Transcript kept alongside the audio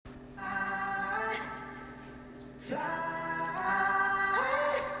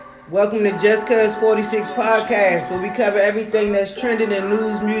Welcome to Just Cuz 46 Podcast, where we cover everything that's trending in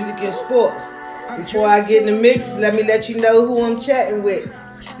news, music, and sports. Before I get in the mix, let you know who I'm chatting with.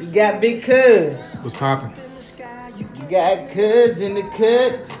 You got Big Cuz. What's poppin'? You got Cuz in the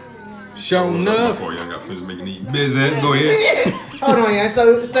cut. Show enough. Before y'all got finished making these business, go ahead. Hold on, yeah.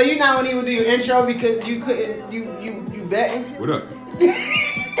 So you not gonna even do your intro because you couldn't. You betting? What up?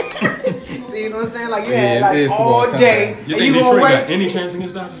 See what I'm saying? Like you Yeah, had it is like football all Sunday. day. You and think you Detroit gonna got wait? any chance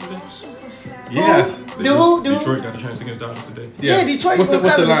against Dodgers today? Yes. Dude. Detroit got a chance against Dodgers today? Yeah, Detroit's What's gonna the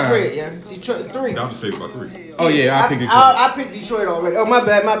cover the line? spread. Yeah, Detroit 3. Dodgers favored by 3. Oh yeah, I picked Detroit. I picked Detroit already. Oh, my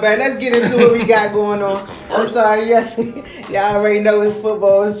bad. Let's get into what we got going on. I'm sorry, yeah. Y'all already know it's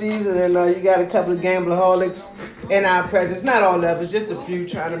football season, and you got a couple of gambleholics in our presence. Not all of us, just a few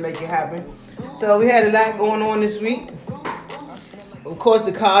trying to make it happen. So we had a lot going on this week. Of course,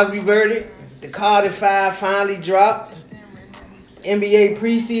 the Cosby verdict. The Carter 5 finally dropped. NBA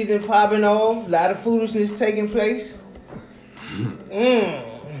preseason popping off. A lot of foolishness taking place.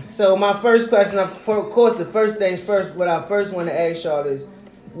 So my first question, of course, the first things first, what I first want to ask y'all is,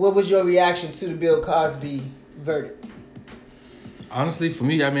 what was your reaction to the Bill Cosby verdict? Honestly, for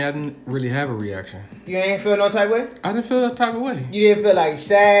me, I didn't really have a reaction. You ain't feel no type of way? I didn't feel that type of way. You didn't feel like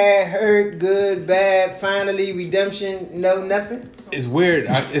sad, hurt, good, bad, finally, redemption, no, nothing? It's weird.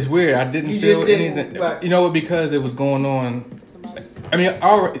 I didn't You feel just didn't- anything. right. You know what? Because it was going on. I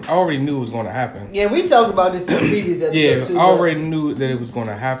already knew it was going to happen. Yeah, we talked about this in the previous episode Yeah, too. I already knew that it was going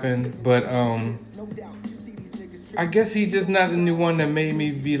to happen, but I guess he just not the new one that made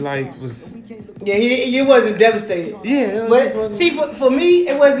me be like was. Yeah, he wasn't devastated. Yeah, But see, for me,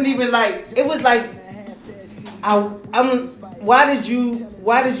 it wasn't even like, it was like, why did you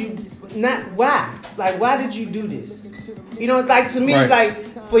do this? You know, like to me, Right. it's like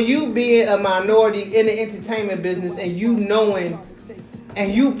for you being a minority in the entertainment business and you knowing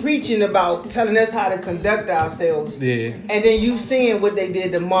and you preaching about telling us how to conduct ourselves. Yeah. And then you seeing what they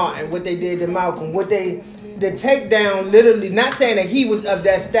did to Martin, what they did to Malcolm, the takedown, literally, not saying that he was of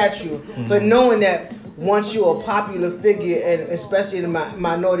that stature, but knowing that once you're a popular figure, and especially in the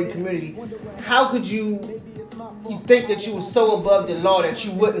minority community, how could you think that you were so above the law that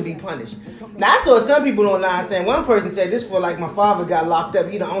you wouldn't be punished? Now, I saw some people online saying, one person said, this for like my father got locked up,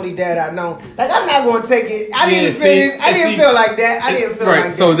 he the only dad I know. Like, I'm not going to take it. I didn't feel like that. I didn't feel like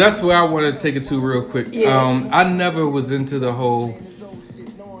that. So that's where I want to take it to real quick. Yeah. I never was into the whole,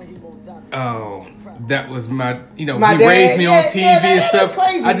 that was my My he dad, raised me on TV and that's stuff.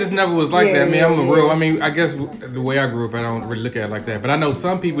 crazy. I just never was like that. Yeah, I guess the way I grew up, I don't really look at it like that. But I know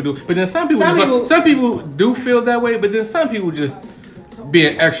some people do. But then some people Some people do feel that way. But then some people just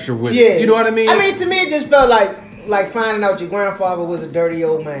being extra with Yeah. it. You know what I mean? I mean, to me, it just felt like finding out your grandfather was a dirty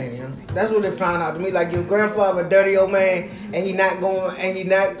old man. You know? That's what it found out to me. Like your grandfather, a dirty old man, and he not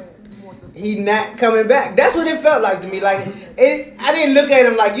coming back. That's what it felt like to me. Like I didn't look at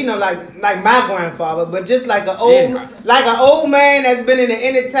him like like my grandfather, but just like an old man that's been in the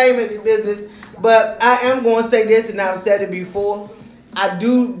entertainment business. But I am going to say this, and I've said it before. I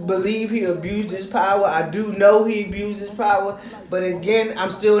do believe he abused his power. I do know he abused his power. But again, I'm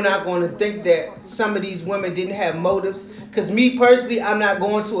still not going to think that some of these women didn't have motives. Because me personally, I'm not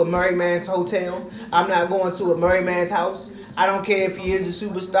going to a married man's hotel. I'm not going to a married man's house. I don't care if he is a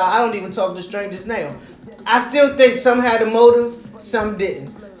superstar. I don't even talk to strangers now. I still think some had a motive, some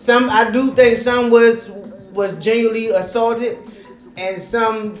didn't. I do think some was genuinely assaulted, and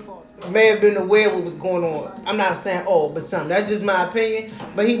some may have been aware of what was going on. I'm not saying all, but some. That's just my opinion.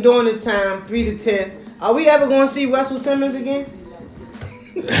 But he doing his time, 3 to 10. Are we ever going to see Russell Simmons again?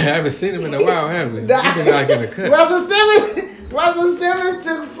 I haven't seen him in a while, have we? He's been like in the cut. Russell Simmons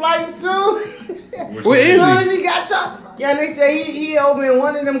took flight soon. Where is As soon he? as he got shot. Yeah, they say he over in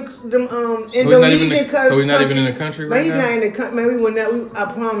one of them Indonesian countries. So he's not even in the country right now? He's not in the country. Man, I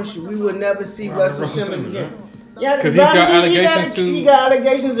promise you, we will never see Russell Simmons again. Yeah, because he got allegations too. He got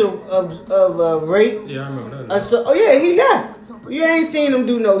allegations of rape. Yeah, I remember that. He left. You ain't seen him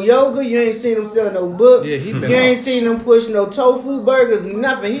do no yoga. You ain't seen him sell no book. Yeah, he been You ain't out. seen him push no tofu burgers,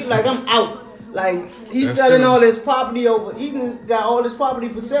 nothing. He like, I'm out. Like, he's That's selling true. all his property over. He got all his property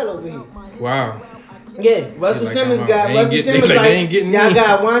for sale over here. Wow. Yeah, Russell Like, Simmons they got ain't Russell get- Simmons they like, ain't getting y'all me.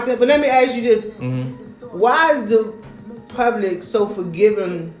 got Weinstein. But let me ask you this: Why is the public so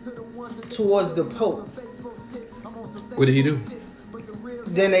forgiving towards the Pope What did he do?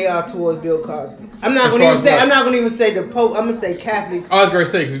 than they are towards Bill Cosby? I'm not As gonna far even as say. what? I'm not gonna even say the Pope. I'm gonna say Catholics. I was going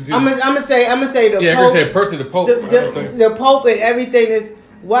to say. 'Cause I'm gonna say the yeah, I'm Pope. going to say personally the Pope. I don't think. The Pope and everything is.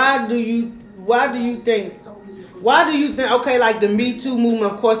 Why do you think? Okay, like the Me Too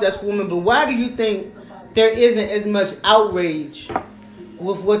movement, of course, that's for women. But why do you think there isn't as much outrage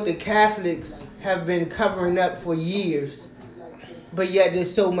with what the Catholics have been covering up for years, but yet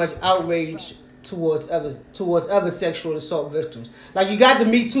there's so much outrage towards other sexual assault victims. Like you got the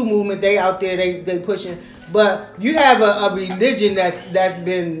Me Too movement, they out there, they pushing, but you have a religion that's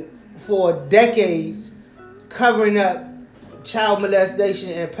been for decades covering up child molestation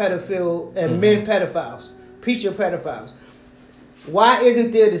and pedophile and men pedophiles, preacher pedophiles. Why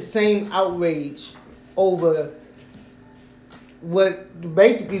isn't there the same outrage over what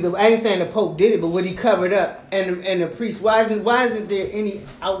basically I ain't saying the Pope did it, but what he covered up and the priest? Why isn't there any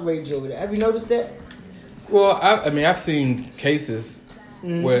outrage over that? Have you noticed that? Well, I mean, I've seen cases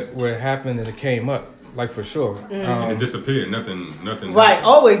where it happened and it came up, like for sure. And it disappeared. Nothing. Right,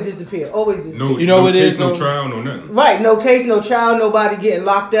 always disappear. No, you know no what case, it is, no no trial, no nothing. Right, no case, no trial, nobody getting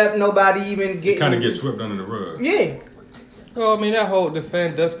locked up, nobody even getting. Kind of get swept under the rug. Yeah. Well, I mean, the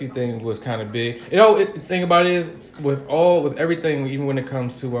Sandusky thing was kind of big. The thing about it is, with everything, even when it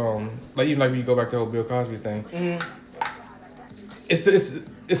comes to like when you go back to the whole Bill Cosby thing, it's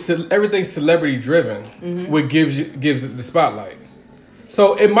everything's celebrity driven, what gives the spotlight.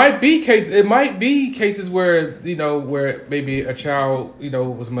 So it might be cases where where maybe a child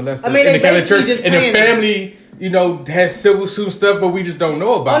was molested in the Catholic Church and the family has civil suit stuff, but we just don't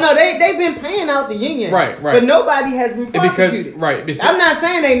know about. Oh no, they've been paying out the yin. Right. But nobody has been prosecuted. I'm not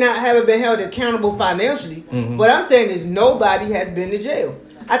saying they haven't been held accountable financially. What I'm saying is nobody has been to jail.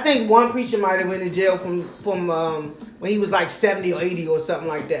 I think one preacher might have went to jail from when he was like 70 or 80 or something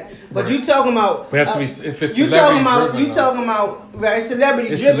like that. But you talking about it has to be if it's talking about right, celebrity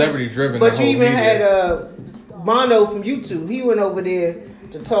it's driven. Celebrity driven. But you even had Bono from YouTube. He went over there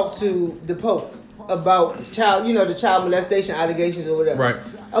to talk to the Pope about the child molestation allegations or whatever. Right.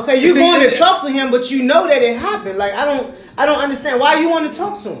 Okay, you're going to talk to him, but you know that it happened. Like I don't understand why you want to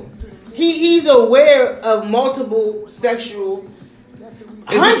talk to him. He's aware of multiple sexual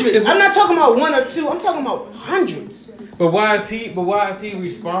hundreds. I'm not talking about one or two. I'm talking about hundreds. But why is he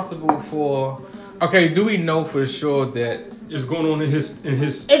responsible for? Okay, do we know for sure that it's going on in his?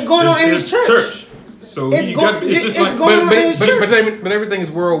 It's going on in his church. So but everything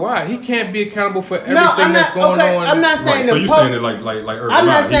is worldwide. He can't be accountable for everything that's going on. I'm not saying so the you Pope. saying it like I'm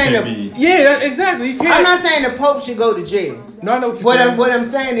not saying exactly. He can't. I'm not saying the Pope should go to jail. No, I know what you're saying. What I'm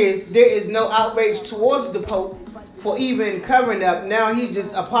saying is there is no outrage towards the Pope for even covering up. Now he's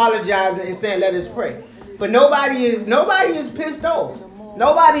just apologizing and saying, "Let us pray." But nobody is pissed off.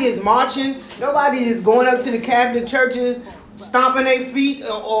 Nobody is marching. Nobody is going up to the Catholic churches, stomping their feet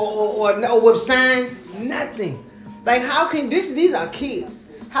or with signs. Nothing. Like how can these are kids.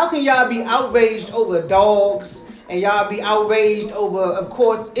 How can y'all be outraged over dogs and y'all be outraged over, of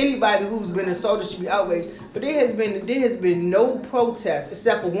course, anybody who's been assaulted should be outraged. But there has been no protest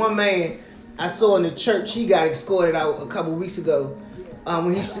except for one man I saw in the church. He got escorted out a couple weeks ago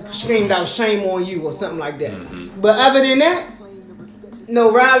when he screamed out "Shame on you" or something like that. But other than that,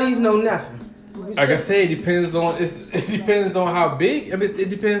 no rallies, no nothing. Like I said, it depends on how big. I mean, it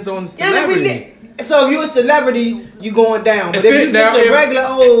depends on the celebrity. So if you're a celebrity, you going down. But if you're just a regular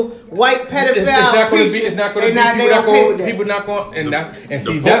old white pedophile, it's not going to be. It's not going to be. People not going.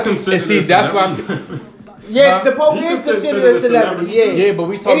 That's why. Yeah, the Pope is considered a celebrity. Yeah, but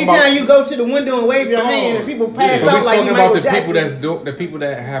we talking about anytime you go to the window and wave your hand and people pass out like you Michael Jackson. The people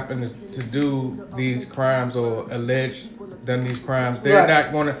that happen to do these crimes or alleged done these crimes. They're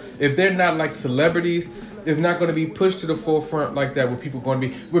not going to. If they're not like celebrities, it's not going to be pushed to the forefront like that. Where people going to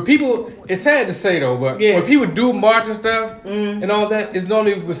be. Where people. It's sad to say though, but when people do march and stuff and all that, it's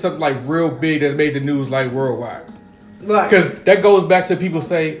normally with something like real big that made the news like worldwide. Right. Because that goes back to people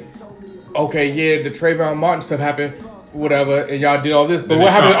say, okay, yeah, the Trayvon Martin stuff happened, whatever, and y'all did all this. But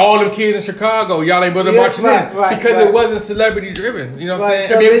what happened to all them kids in Chicago? Y'all ain't wasn't marching in because it wasn't celebrity driven. You know what I'm saying?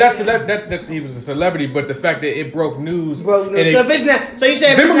 So I mean, that he was a celebrity, but the fact that it broke news. And if it's not, so you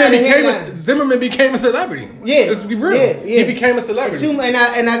say Zimmerman became a celebrity. Yeah, let's be real. Yeah. He became a celebrity. And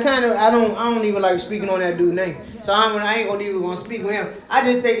I don't even like speaking on that dude's name. So I ain't gonna speak with him. I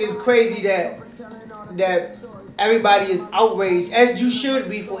just think it's crazy that everybody is outraged, as you should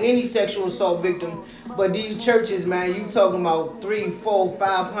be for any sexual assault victim. But these churches, man, you talking about 300, 400,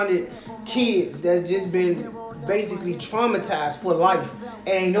 500 kids that's just been basically traumatized for life. And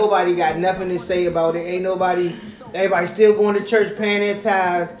ain't nobody got nothing to say about it. Everybody still going to church, paying their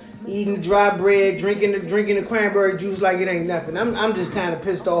tithes, eating the dry bread, drinking the cranberry juice like it ain't nothing. I'm just kind of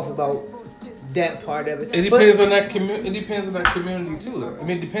pissed off about that part of it. It depends on that community. It depends on that community too. I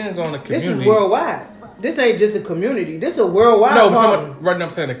mean, it depends on the community. This is worldwide. This ain't just a community. This is a worldwide problem. Right now I'm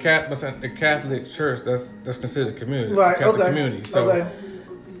saying the Catholic Church, that's considered a community. Right, Catholic community. So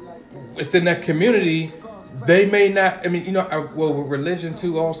within that community, they may not. I mean, you know, well, with religion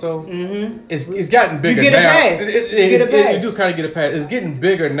too, also, it's gotten bigger You get a now. pass. You do kind of get a pass. It's getting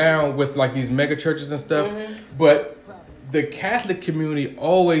bigger now with like these mega churches and stuff, but the Catholic community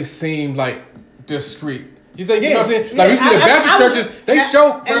always seemed like discreet. You know what I'm saying? Like, you see the Baptist churches, they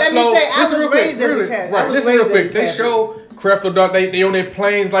show Creflo. And let me say, I was raised as a Catholic. Right, listen real quick. They show Creflo, they on their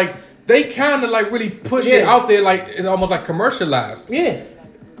planes, like, they kind of like really push it out there, like it's almost like commercialized. Yeah.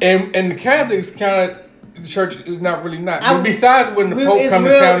 And the Catholics kind of, the church is not really not. Besides when the Pope comes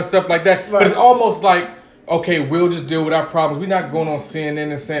to town and stuff like that, but it's almost like, okay, we'll just deal with our problems. We're not going on CNN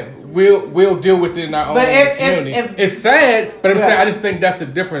and saying we'll deal with it in our own community. It's sad, but I'm saying I just think that's the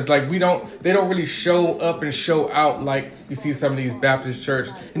difference. Like they don't really show up and show out like you see some of these Baptist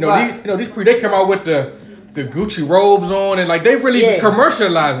churches. These they come out with the Gucci robes on and like they really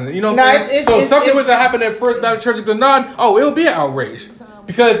commercializing it. You know what I'm saying? So something was to happen at First Baptist Church of Glenard, it'll be an outrage.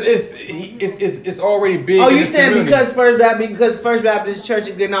 Because it's already big. Oh, you saying because First Baptist Church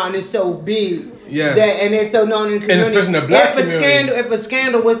of Glenard is so big, and it's so known in the community. And especially in the black community. If a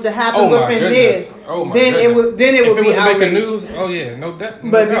scandal was to happen within there, then it would be outrage. Making news, no doubt.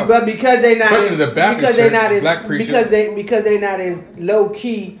 But because they're not, especially the Baptist church, black preachers, because they're not as low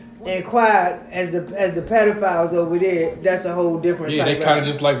key and quiet as the pedophiles over there, that's a whole different. Yeah, they kind of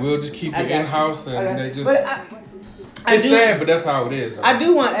just like we'll just keep it in house and they just. It's sad, but that's how it is. I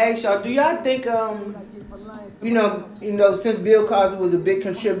do want to ask y'all, do y'all think, since Bill Cosby was a big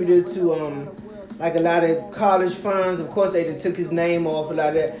contributor to, like a lot of college funds, of course they took his name off a lot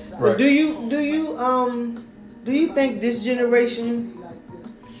of that. Right. But do you think this generation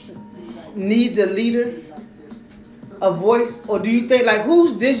needs a leader, a voice, or do you think like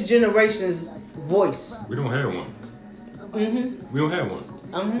who's this generation's voice? We don't have one. We don't have one.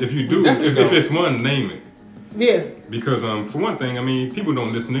 If you do, if it's one, name it. Yeah. Because for one thing, I mean, people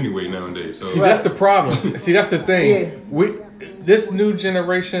don't listen anyway nowadays. So. See, that's the problem. See, that's the thing. This new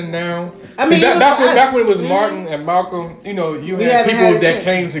generation now. Back when it was Martin and Malcolm, you had people that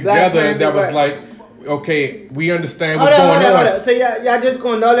came together that was like, okay, we understand what's going on. So y'all just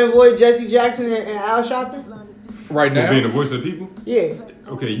going to null and void Jesse Jackson and Al Sharpton? Right now? For being the voice of the people? Yeah.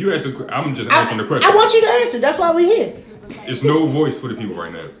 Okay, you asked. I'm just answering the question. I want you to answer. That's why we're here. It's no voice for the people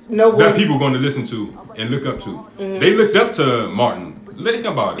right now. No voice. That people going to listen to and look up to. They looked up to Martin. Think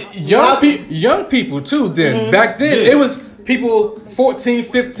about it. Young people too then. Back then, it was people 14,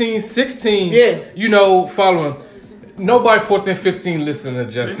 15, 16, following. Nobody 14, 15 listen to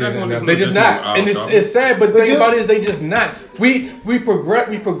Jesse and them. They just not. And it's sad, but the thing about it is they just not. We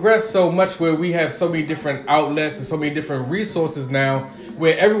progress so much where we have so many different outlets and so many different resources now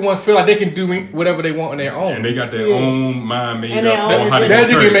where everyone feel like they can do whatever they want on their own. And they got their own mind made up on how to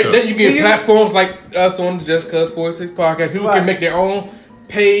Then you get platforms like us on the Just Cause 46 podcast. People can make their own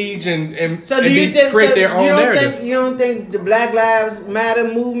page and create their own narrative. You don't think the Black Lives Matter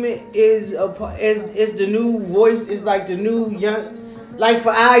movement is the new voice? Is like the new young, like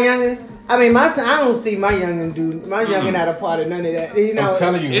for our youngins. I mean, my son, I don't see my youngin' dude. My youngin' not a part of none of that. I'm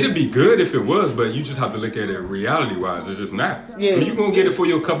telling you, it'd be good if it was, but you just have to look at it reality-wise. It's just not. Yeah, I mean, you gonna get it for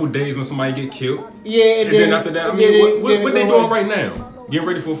you a couple days when somebody get killed. Yeah, and then after that, I mean, what they doing right now? Getting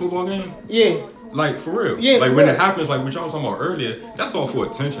ready for a football game? Yeah. Like, for real. Yeah, like, when it happens, like what y'all was talking about earlier, that's all for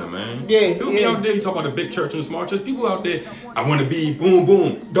attention, man. Yeah. People be out there, you talk about the big church and the small church, people out there, I want to be boom,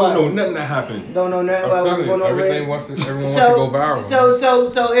 boom. Don't know nothing that happened. Don't know nothing about what's going on. Everyone wants to go viral. So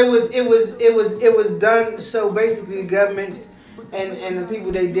it was done, so basically governments and the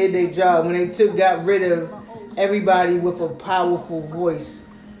people, they did their job. When they got rid of everybody with a powerful voice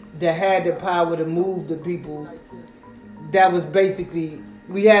that had the power to move the people, that was basically...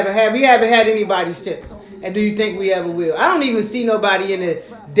 We haven't had anybody since. And do you think we ever will? I don't even see nobody in the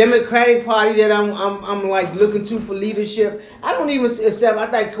Democratic Party that I'm like looking to for leadership. I don't even except I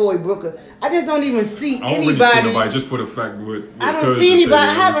think Cory Booker. I just don't even see anybody. I don't really see nobody just for the fact I don't see anybody.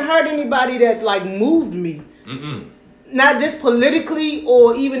 I haven't heard anybody that's like moved me. Not just politically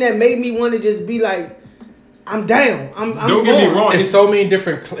or even that made me want to just be like, I'm down. Don't get me wrong. It's so many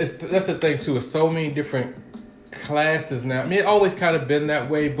different. That's the thing too. It's so many different classes now. I mean, it always kind of been that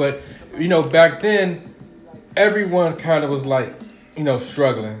way, but back then, everyone kind of was like,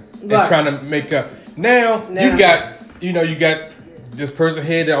 struggling and trying to make up. Now you got this person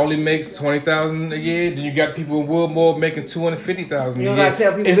here that only makes $20,000 a year. Then you got people in Wilmore making $250,000 a year. You don't gotta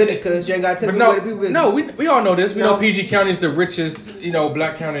tell people business because you ain't gotta tell people business. No, we all know this. We know PG County is the richest,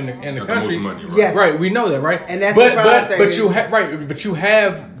 black county in the country. The most money, right? Yes. Right, we know that, right? And that's the problem. But you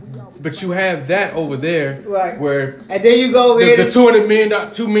have but you have that over there, right? Where and then you go over the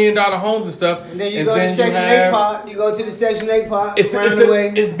 $2 million homes and stuff. And then you go to the Section 8 part. You go to the Section 8 part.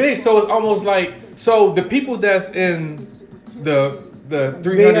 It's big, so it's almost like the people that's in the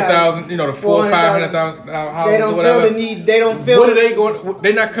 300,000, the 400,000 or 500,000 houses, they don't or whatever. feel the need. They don't feel. What are they going?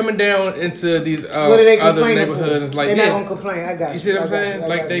 They're not coming down into these other neighborhoods. Like, they're not gonna complain. I got you. You see what I'm saying?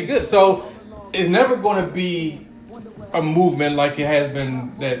 Like they good. So it's never going to be a movement like it has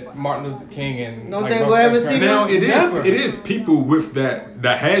been that Martin Luther King and don't think we'll ever see. Now it is people with that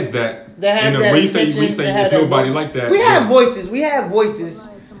has that. That when you say there's nobody voice. like that. We have voices. We have voices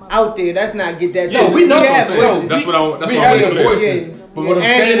out there. Let's not get that. Yeah, we know. That's what I want. That's we what have I the voices. Yeah. But what I'm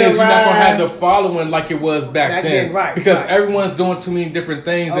saying is you're not going to have the following like it was back then. Right, because everyone's doing too many different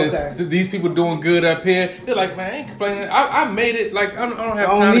things. Okay. And so these people doing good up here. They're like, man, I ain't complaining. I made it. Like, I don't have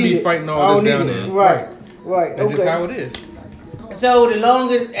time to be fighting all this down there. Right. That's just how it is. So the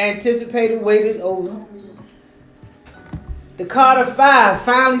longest anticipated wait is over. The Carter 5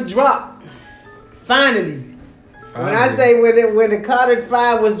 finally dropped. Finally. When I say when the Carter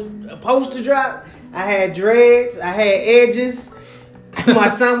 5 was supposed to drop, I had dreads, I had edges. My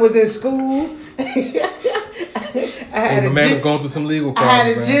son was in school. My man was going through some legal problems. I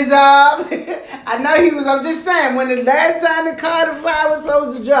had a jizz. I know he was. I'm just saying, when the last time the Carter 5 was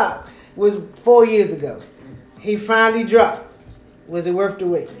supposed to drop was 4 years ago. He finally dropped. Was it worth the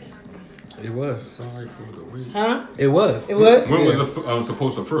wait? It was. Sorry for the wait. Huh? It was. It was? When was it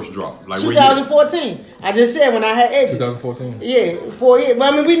supposed to first drop? Like 2014. I just said when I had edges. 2014. Yeah, 4 years.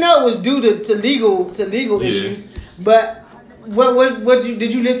 But I mean, we know it was due to legal issues. But what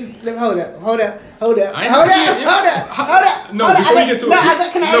did you listen? Hold up. No, before you get to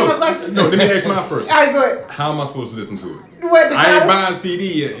it. Can I ask my question? No, let me ask mine first. All right, go ahead. How am I supposed to listen to it? I ain't buying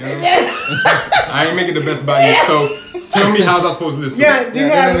CD yet, I ain't making the best buy yet. So tell me how I supposed to listen to it. Do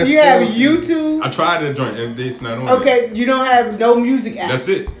you have YouTube? I tried to join and it's not on. Okay, you don't have no music apps. That's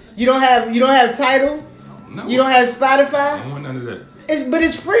it. You don't have Tidal? No. You don't have Spotify? I don't want none of that. But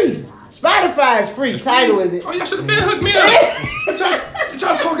it's free. Spotify is free. Tidal isn't. Oh, y'all should have been hooked me up. What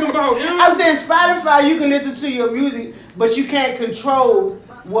y'all talking about? I'm saying Spotify, you can listen to your music, but you can't control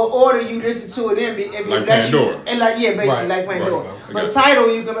what order you listen to it in. If like Pandora. Basically like Pandora. But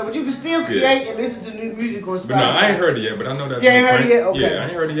Tidal, you can still create and listen to new music on Spotify. But no, I ain't heard it yet. But I know that. You ain't heard it yet? Okay. Yeah, I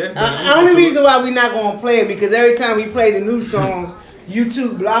ain't heard it yet. The only reason why we're not gonna play it because every time we play the new songs,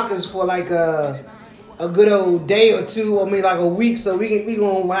 YouTube block us for like a good old day or two, or maybe like a week, so we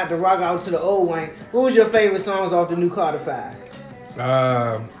gonna have to rock out to the old one. What was your favorite songs off the new Carter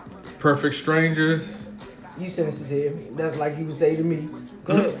 5? Perfect Strangers. You sensitive. That's like you would say to me.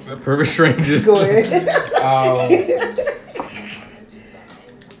 Go ahead. Perfect Strangers. Go ahead.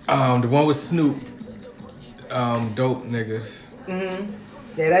 The one with Snoop. Dope Niggas. Mm-hmm.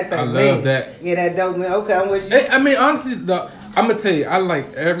 Yeah, that thing. I love that. Yeah, that dope man. Okay, I'm with you. I mean, honestly, I'm gonna tell you, I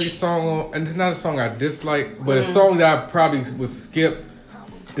like every song, and it's not a song I dislike, but a song that I probably would skip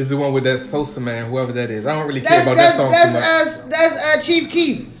is the one with that Sosa man, whoever that is. I don't really care about that song too much. That's Chief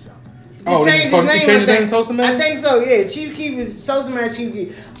Keef. He changed his name to Sosa Man? I think so, yeah. Chief Keef is Sosa Man, Chief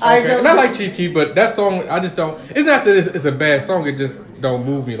Keef. Okay. So, and I like Chief Keef, but that song, I just don't. It's not that it's a bad song, it just don't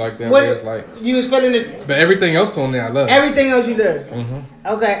move me like that. It's like, you was feeling it. But everything else on there, I love. Everything else you do. Mm-hmm.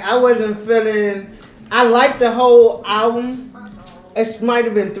 Okay, I wasn't feeling. I liked the whole album. It might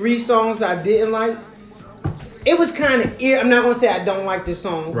have been 3 songs I didn't like. It was kind of. I'm not gonna say I don't like this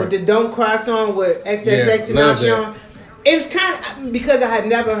song, but the "Don't Cry" song with XXXTentacion. It was kind of because I had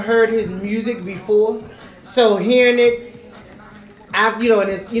never heard his music before, so hearing it, and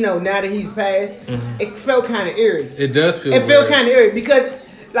it's now that he's passed, it felt kind of eerie. It does feel. It felt kind of eerie because,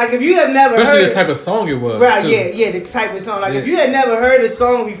 like, if you have never especially heard the type of song it was, right? Too. Yeah, the type of song. Like, if you had never heard a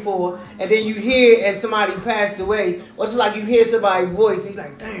song before, and then you hear and somebody passed away, or it's like you hear somebody's voice, and you're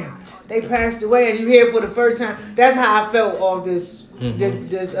like, damn, they passed away, and you hear it for the first time. That's how I felt off this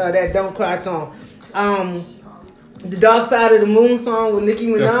that "Don't Cry" song. The Dark Side of the Moon song with Nicki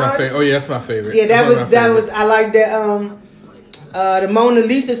Minaj. That's my favorite. Oh yeah, that's my favorite. Yeah, that was. I like that. The Mona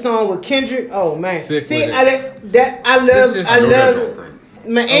Lisa song with Kendrick. Oh man, I love.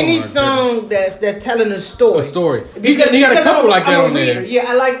 Man, any song that's telling a story. A story. Because he got a couple like that on there. Yeah,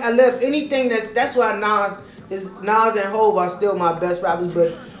 I love anything that's why Nas and Hov are still my best rappers,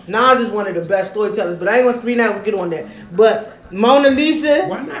 but Nas is one of the best storytellers. But I ain't gonna get on that. But Mona Lisa.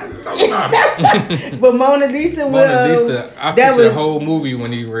 Why not? Talk about it. But Mona Lisa. I pictured the whole movie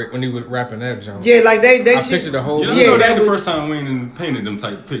when he was rapping that jump. Yeah, like they. I pictured the whole. You know that ain't the first time Wayne painted them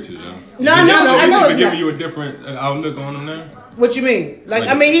type pictures, yo. No, I know. He's giving you a different outlook on them now. What you mean? Like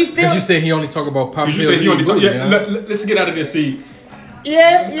I mean, he's still. Did you say he only talk about pop? Did you say he only talk? Yeah. Let's get out of this. See,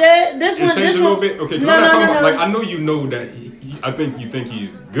 Yeah. This It one. changed This a little one. bit. Okay, because I'm not talking about like I know you know that. I think you think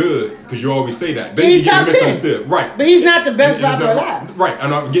he's good because you always say that. Then He's you top get 10. misunderstood, right? But he's not the best rapper alive. Right,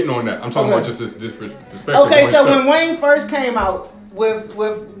 and I'm getting on that. I'm talking about just his different perspective. Okay, so when Wayne first came out with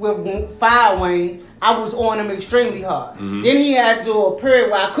Fire Wayne, I was on him extremely hard. Mm-hmm. Then he had to a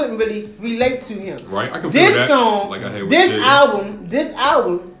period where I couldn't really relate to him. Right, I can feel this that. song, like I had with this Jay.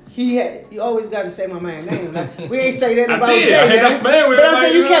 album. He had. You always got to say my man's name. Like, we ain't say that about Jay. I hate that man with but I'm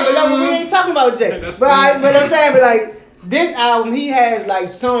saying you can't. But we ain't talking about Jay. But I'm saying, but like this album, he has like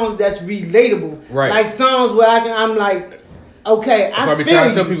songs that's relatable. Right. Like songs where I'm like, okay, That's why I be trying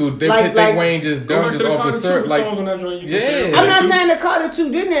to tell people they think Wayne just dumb just off the surf. Like, yeah. I'm not saying the Carter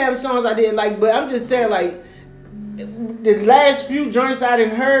 2 didn't have songs I didn't like, but I'm just saying like the last few joints I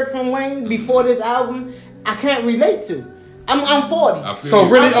didn't heard from Wayne before this album, I can't relate to. I'm 40. So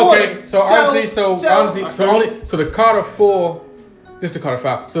really, okay. So honestly, so the Carter 4, just the Carter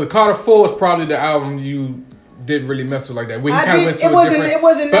 5. So the Carter 4 is probably the album you didn't really mess with like that. When he kind of went to a different. It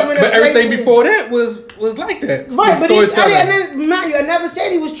wasn't never. But everything before that was like that. Right, but I never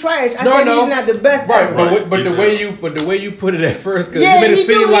said he was trash. I said he's not the best. Right, ever. but the way you put it at first, because you made it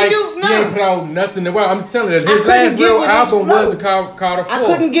seem like he ain't put out nothing. Well, I'm telling you, his last real album was Carter 4. I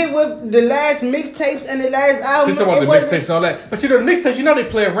couldn't get with the last mixtapes and the last album. She's talking about the mixtapes and all that. But you know, the mixtapes, you know they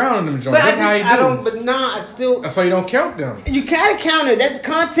play around in them joints. That's how you do. That's why you don't count them. You gotta count it. That's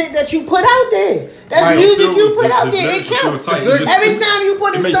content that you put out there. That's music you put out there. It counts. Every time you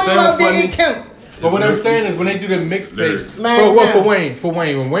put a song out there, it counts. But what I'm saying is when they do the mixtapes, for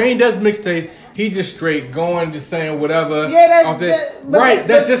Wayne, when Wayne does mixtapes, he just straight going, just saying whatever. Yeah,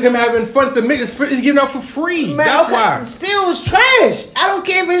 that's just him having fun. It's the mix. He's giving out for free. That's why. Still, it's trash. I don't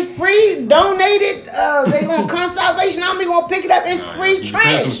care if it's free. Donate it. They gonna come Salvation Army gonna pick it up. It's free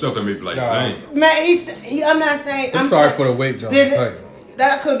trash. Some stuff that may be like, dang. Man, I'm not saying. I'm sorry for the wait, John.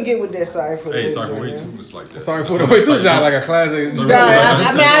 I couldn't get with that. Sorry for the wait. Sorry for the wait too. It's like that. Sorry for the wait too, John. Like a classic.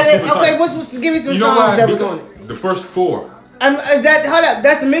 Okay, give me some songs that was on it. The first 4. Is that hold up?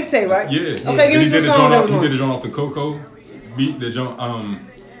 That's the mixtape, right? Yeah. Okay, give me some songs that was on it. He did it off the Coco beat. The joint.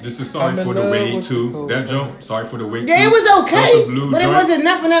 This is Sorry for the Wait too. That jump. Sorry for the Wait. Yeah, it was okay, but it wasn't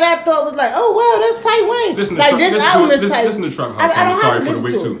nothing that I thought was like, oh wow, that's tight Wayne. This album is tight. Listen to Trap House. I don't Sorry have to for the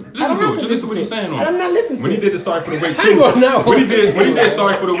Wait listen too. to it. Listen to it. Just listen to what he's saying on it. I'm not listening to it. When he did the Sorry for the Wait too. When he did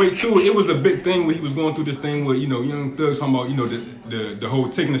Sorry for the Wait too, it was a big thing where he was going through this thing where Young Thug's talking about the whole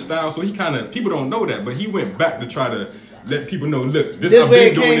taking the style. So he kind of people don't know that, but he went back to try to let people know, look, I've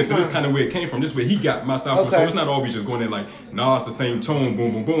been doing this, and this kind of where it came from. This way he got my style from. So it's not always just going in like, nah, it's the same tone,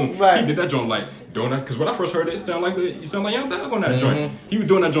 boom, boom, boom. Right. He did that joint like, doing that, because when I first heard it, you sound like Young Thug on that joint. He was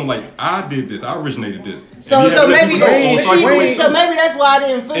doing that joint like, I did this, I originated this. So maybe that's why I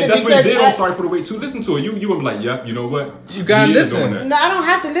didn't feel it. And that's what he did on Sorry for the Wait too. Listen to it. You would be like, yep, you know what? You gotta listen. No, I don't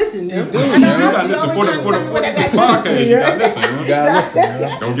have to listen. You do. You gotta listen for the podcast. You gotta listen. You gotta listen.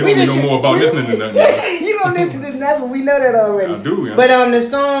 Don't get on me no more about listening to nothing. You don't listen to nothing. We know that already. I do. Yeah. But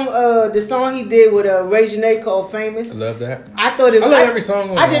the song he did with Ray J called "Famous." I love that. I thought it was. I love every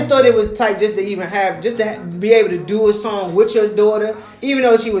song. I just thought it was tight just to be able to do a song with your daughter, even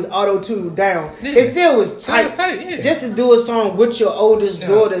though she was auto-tuned down. Yeah. It still was tight. Yeah. Just to do a song with your oldest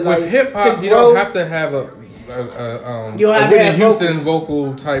daughter, with like hip hop, you don't have to have a Whitney Houston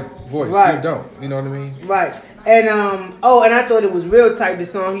vocal type voice. Right. You don't. You know what I mean? Right. And and I thought it was real tight, the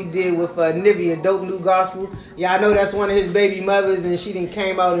song he did with Nivea, Dope New Gospel. Yeah, I know that's one of his baby mothers, and she didn't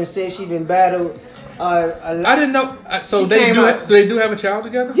came out and said she been battled. I didn't know. So they do have a child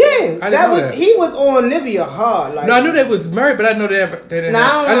together. Yeah, he was on Nivea hard. Like, no, I knew they was married, but I know they didn't.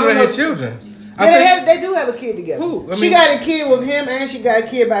 I didn't know they had children. They do have a kid together. Who? She got a kid with him, and she got a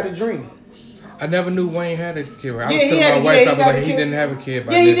kid by the Dream. I never knew Wayne had a kid. I was telling my wife, I was like, he didn't have a kid.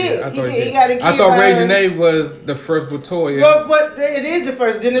 Yeah, he did. I thought he did. He got a kid. I thought Ray J was the first with Toya. Well, but it is the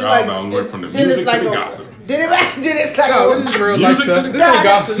first. Then it's from the music to the gossip. Then it's like no, this is real life stuff. This ain't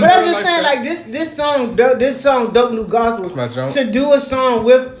gossip. But I'm just saying, like this song, Dope New Gospel. That's my joke. To do a song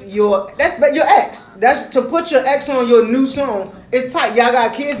with your ex. That's to put your ex on your new song. It's tight. Y'all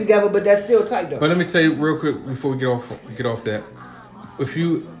got kids together, but that's still tight though. But let me tell you real quick before we get off that. If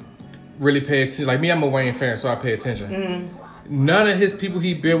you really pay attention, like me, I'm a Wayne fan, so I pay attention. Mm-hmm. None of his people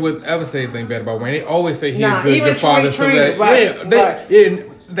he been with ever say anything bad about Wayne. They always say he's a good father. So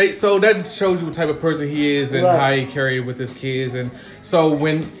that shows you what type of person he is and how he carried with his kids. And so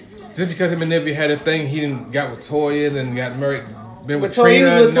just because him and Nivea had a thing, he didn't got with Toya, then got married, been with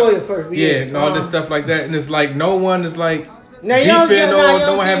Trina. He was with Toya first. And all this stuff like that. And it's like no one is like. No one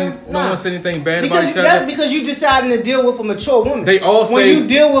said anything bad because about each other. That's because you deciding to deal with a mature woman. They all say when you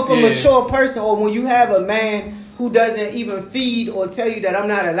deal with a mature person, or when you have a man who doesn't even feed or tell you that I'm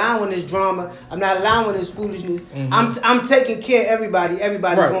not allowing this drama, I'm not allowing this foolishness. I'm taking care of everybody.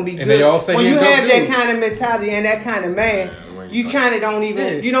 Everybody's gonna be good. And they all say when you have that dude. kind of mentality and that kind of man, you kind of don't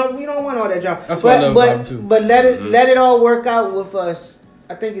even you don't want all that drama. That's what I love about him too. But let it all work out with us.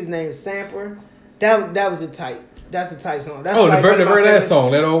 I think his name is Sampler. That was a tight. That's a tight song. That's the like very last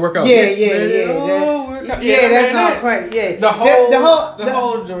song, Let It All Work Out. Yeah. That song crazy. Yeah, the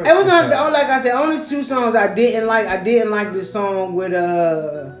whole joint. It was like I said, only 2 songs I didn't like. I didn't like the song with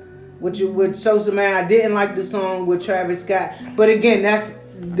Sosa Man. I didn't like the song with Travis Scott. But again, that's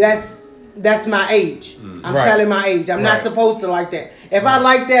my age. I'm telling my age. I'm not supposed to like that. If I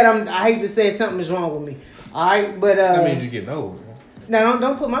like that, I hate to say something's wrong with me. All right, but that means you're getting old. Now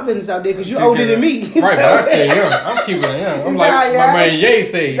don't put my business out there because you're older than me. Right, but I stay young. I'm keeping it young. I'm like my man Ye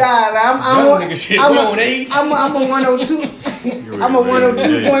say. I'm a 102. I'm a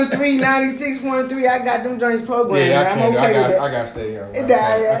 102.3, 96.3. I got them joints programmed. Yeah, I'm okay with that. I gotta stay young.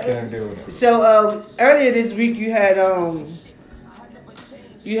 I can't deal with it. So earlier this week you had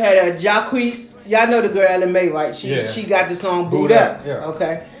Jacquees. Y'all know the girl LMA, right? She got the song Boot Up. Yeah.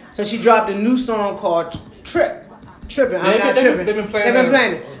 Okay. So she dropped a new song called Tripping. I'm not tripping. They've been playing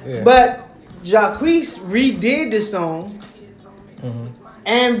it. Yeah. But Jacquees redid the song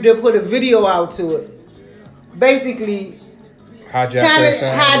and they put a video out to it. Basically,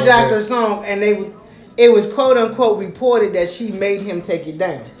 hijacked her song, and it was quote unquote reported that she made him take it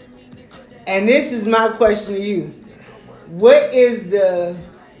down. And this is my question to you: what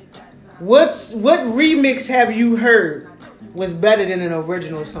remix have you heard was better than an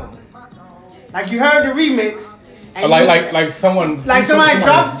original song? Like you heard the remix. Like somebody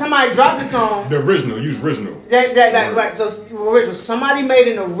dropped the song. The original, use original. Right. So original. Somebody made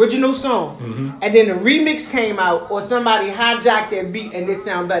an original song, and then the remix came out, or somebody hijacked that beat and it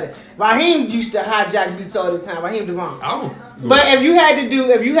sound better. Raheem used to hijack beats all the time. Raheem Devon. But if you had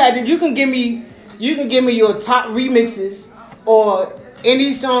to, you can give me your top remixes or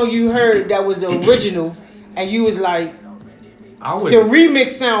any song you heard that was the original, and you was like. The remix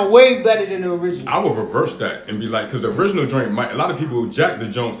sound way better than the original. I would reverse that and be like, because the original joint a lot of people jack the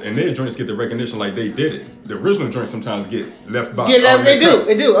joints and their joints get the recognition like they did it. The original joints sometimes get left by. They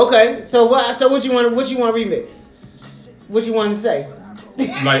do. Okay, so what you want remix? What you want to say?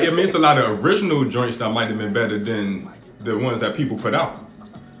 Like it's a lot of original joints that might have been better than the ones that people put out.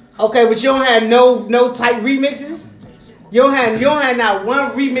 Okay, but you don't have no tight remixes. You don't have not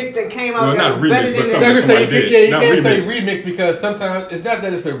one remix that came out that was better than that. You can't say remix because sometimes it's not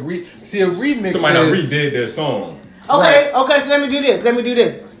that it's a remix. Somebody redid their song. Okay, so let me do this.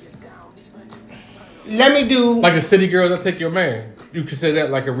 Let me do like the City Girls, I'll Take Your Man. You consider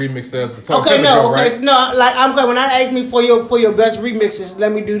that like a remix of the song. Right? Like I'm when I ask me for your best remixes,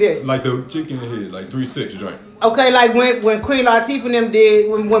 let me do this. Like the Chicken Head, like 3-6 joint. Okay, like when Queen Latifah and them did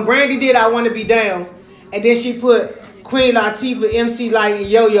when Brandy did I Wanna Be Down, and then she put Queen Latifah, MC Light, and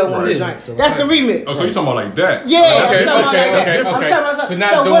Yo-Yo on the joint. That's the remix. Oh, so you talking about like that? Yeah, okay. I'm talking about. So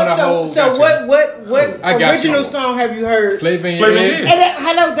not doing a whole. So what original song have you heard? Flavor in Your Ear.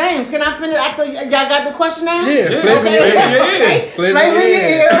 Hello, damn. Can I finish? I thought y'all got the question now. Yeah, Flavor in Your Ear. Flavor in Your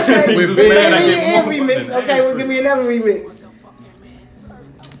Ear. Okay. Flavor in Your Ear remix. Okay, well give me another remix.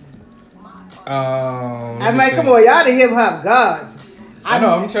 I might come on, y'all the hip hop gods. I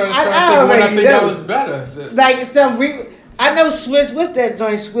know. I'm trying to think of one I think that was better. Like I know Swiss. What's that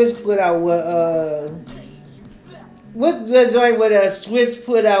joint Swiss put out? What's the joint where Swiss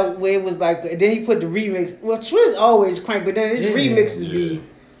put out where it was like? Then he put the remix. Well, Swiss always crank, but then his remixes be.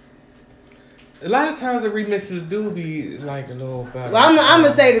 A lot of times the remixes do be like a little better. Well, I'm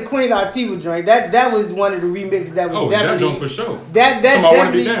gonna say the Queen Latifah joint. That was one of the remixes that was definitely. That joint for sure. That I Want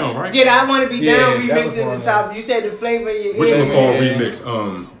to Be Down, right? Yeah, I Want to Be Down remix is the top. You said the Flavor in Your Ear. Which one called remix?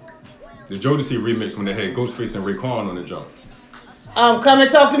 The Jodeci remix when they had Ghostface and Raekwon on the jump. Come and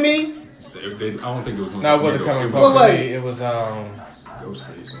Talk to Me. I don't think it was. No, it wasn't Come and Talk to Me. It was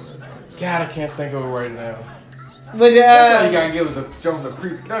Ghostface on that joint. God, I can't think of it right now. But you gotta give us a jump to pre.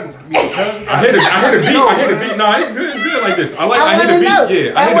 I hear the beat. Nah, it's good like this. I hear the beat. Know.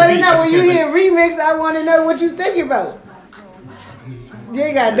 Yeah, I want to know when you hear remix. I want to know what you thinking about. You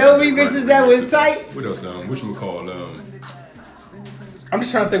ain't got no remixes that was tight. What else? Whatchamacallit? I'm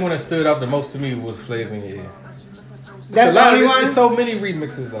just trying to think when it stood out the most to me was Flavor in Your Ear. That's the only one. There's so many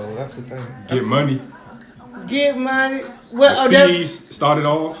remixes though. That's the thing. Get Money. Well, the C's started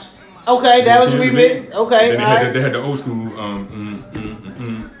off. Okay, that was a remix. Okay, then they had the old school.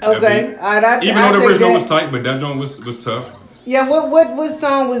 Okay, even though the original was tight, but that joint was tough. Yeah, what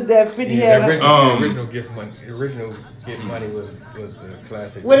song was that 50 Yeah, had? original Get Money was the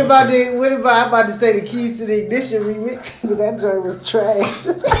classic. What about I'm about to say the Keys to the Ignition remix? That joint was trash.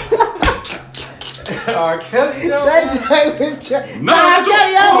 R. Kelly, no. That joint was trash. No, R.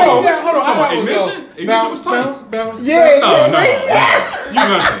 Kelly, hold on. always Ignition? Ignition was tight. Bounce. Yeah. No.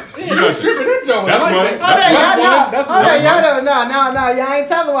 You mentioned. Tripping that joint. That's one. That's one. No, y'all ain't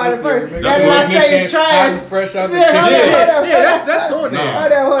talking about it first. That's That did I say it's trash? Fresh out the Yeah, hold on. that's on there.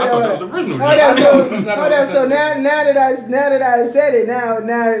 I Hold thought on. that was the original. Hold Jam. on, so now that I said it, now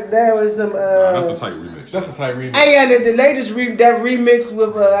there was some That's a tight remix. That's a tight remix. Hey, yeah, the latest that remix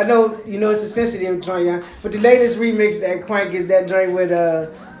with I know it's a sensitive joint, yeah, but the latest remix that Crank is that joint with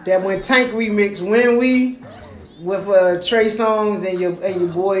that when Tank remix When We with Trey Songz and your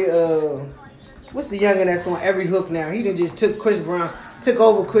boy what's the youngin' that's on every hook now? He done just took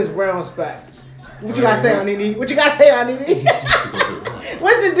over Chris Brown's spot. What you gotta say on Nene? What's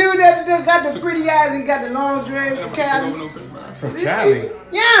the dude that got the pretty eyes and got the long dreads from Cali? From Cali.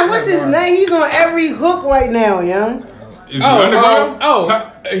 Yeah, what's his name? He's on every hook right now, young. Is he underground?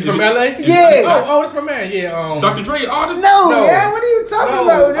 He's from LA? Yeah. That's my man. Yeah. Dr. Dre artist? No, man, what are you talking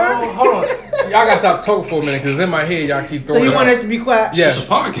about, dog? Hold on. Y'all gotta stop talking for a minute, because in my head y'all keep So throwing you it want out. us to be quiet? Yes. It's a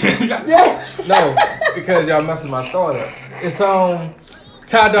podcast. You got to Yeah. No, because y'all messing my thought up. It's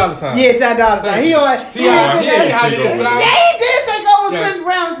Ty Dolla $ign. Yeah, Ty Dolla $ign. He on. See how it is? Yeah, he did take over Chris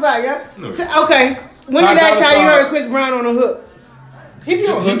Brown's spot, yeah. No. Okay. When Ty the last Dolla time you $ign. heard Chris Brown on the hook? He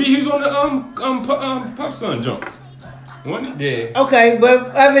was He was on the Pop Sun jump. Wasn't he? Yeah. Okay,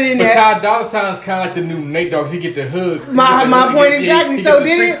 but other than But that, Ty Dolla $ign's kind of like the new Nate Dogg. He get the hood. my point exactly. He So get the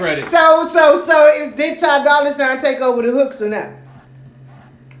did street it? credit. Did Ty Dolla $ign take over the hooks or not?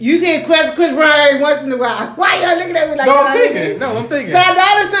 You see Chris Brown every once in a while. Why y'all looking at me like No, that? I'm thinking. Ty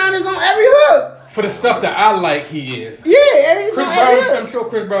Dolla $ign is on every hook. For the stuff that I like, he is. Yeah, every Chris time. Brown, I'm sure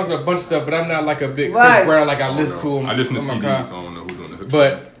Chris Brown's on a bunch of stuff, but I'm not like a big Right. Chris Brown. Like I listen to him. I listen to on my CDs, car. so I don't know who's doing the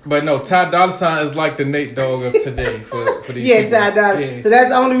hook. But no, Ty Dolla $ign is like the Nate Dogg of today for these Yeah, people. Ty Dolla. Yeah. So that's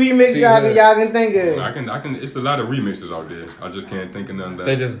the only remix See, y'all can think of. I can. It's a lot of remixes out there. I just can't think of none that.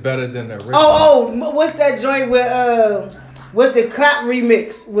 They're just better than the original. What's that joint with what's the clap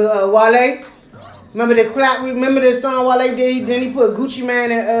remix with Wale? Remember the clap? Remember the song Wale did? Then he put Gucci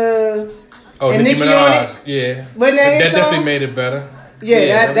Mane and Nicki Nicki Minaj. on it? Yeah. Wasn't that his definitely song? made it better.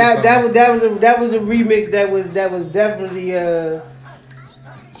 Yeah, that was a remix that was definitely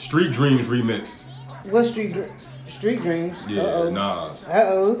Street Dreams remix. what Street Dreams? Yeah, Nas.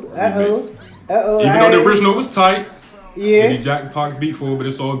 Uh-oh. Even though the original was tight, Yeah. Eddie Jack Park beat for it, but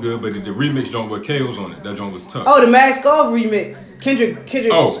it's all good. But the remix joint with KO's on it, that joint was tough. Oh, the Mask Off remix. Kendrick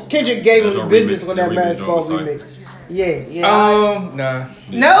gave him the business on that Mask Off remix. Yeah. Nah.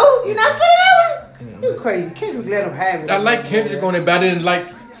 No, you're not feeling that one? You crazy. Kendrick let him have it. I like Kendrick on it, but I didn't like.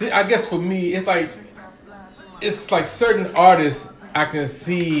 See, I guess for me, it's like certain artists I can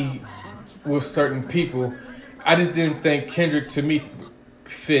see with certain people. I just didn't think Kendrick to me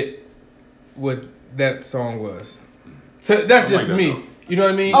fit what that song was. So that's just that, me. though. You know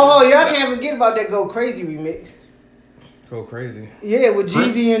what I mean? Oh, y'all can't forget about that Go Crazy remix. Go crazy. Yeah, with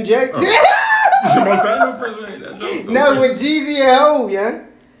Jeezy and Jay. No, with Jeezy and Ho, yeah.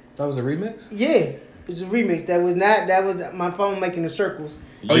 That was a remix? Yeah, it's a remix. That was my phone making the circles.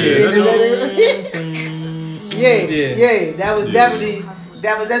 Oh Yeah, that was definitely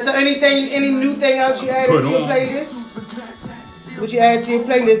that. So any new thing out you added to your playlist? What you added to your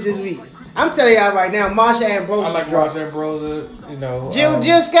playlist this week? I'm telling y'all right now, Marsha Ambrosius. I like Marsha Ambrosius, you know.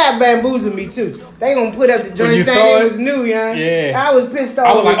 Jill Scott bamboozled me too. They gonna put up the joint saying it was new, yeah. Yeah. I was pissed off.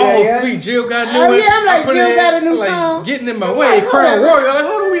 I was like, yeah. Sweet Jill got a new Oh, one. yeah, I'm like, I put Jill it got a new like, song. Getting in my I'm way. like, Crown hold on. Warrior. Like,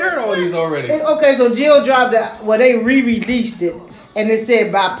 hold on, we heard all these already. Okay, so Jill dropped they re-released it, and it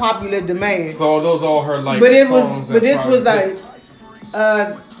said by popular demand. So those all her like. But this songs was like,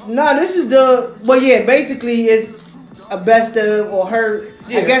 basically it's a best of or her.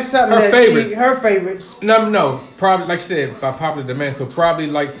 I Yeah, guess something her that favorites. her favorites. No, probably like you said by popular demand. So probably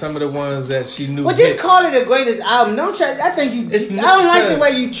like some of the ones that she knew. Well, just hit. call it the greatest album. Don't try. I think you. It's I don't like the cause-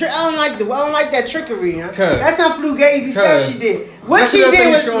 way you. I don't like that trickery. Huh? Cause- That's some fugazi stuff cause- she did. What That's she another did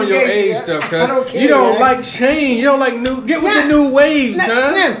thing was showing your fugazi, age huh? stuff, I don't cuz. care. You don't man. like change. You don't like new. Get with Nah, the new waves, Nah, man.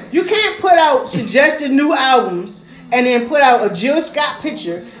 Slim, you can't put out suggested new albums and then put out a Jill Scott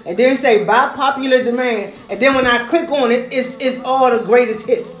picture and then say by popular demand, and then when I click on it, it's all the greatest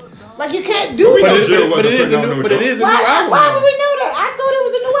hits. Like you can't do We that. know Jill wasn't But it is a putting out new. no But it joke. is a new album. Why would we know that? I thought it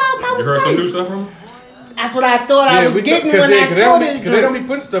was a new album. I You was heard some new safe. stuff from him? That's what I thought I was getting when I saw this Because they don't joint. be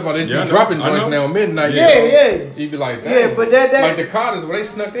putting stuff out. They Yeah, I be know. dropping I joints know. now midnight. Yeah, so yeah. You be like, Yeah, damn. but that- like the Carters when they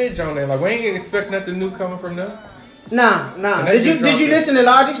snuck their joint in. Like we ain't expecting nothing new coming from them. Nah. And they Did just you dropped it. listen to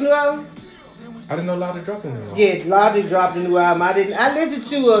Logic's new album? I didn't know Logic dropped anything. Yeah, Logic dropped a new album. I listened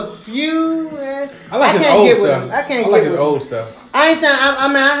to a few. I like his can't old get with stuff. him. I can't I like get his with old him. stuff. I ain't saying. I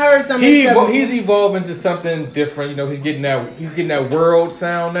mean, I heard some. of his stuff. He's evolving to something different. You know, he's getting that world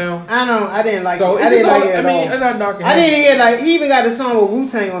sound now. I know. I didn't like So it. I it's didn't just like it I at mean, all. I'm not knocking. I him. didn't hear like he even got a song with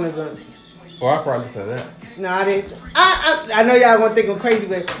Wu-Tang on the joint. Well, I probably said that. No, I didn't. I know y'all gonna think I'm crazy,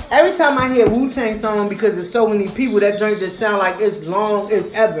 but every time I hear Wu-Tang song, because there's so many people, that joint just sound like it's long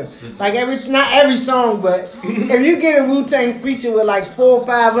as ever. Like not every song, but if you get a Wu-Tang feature with like 4 or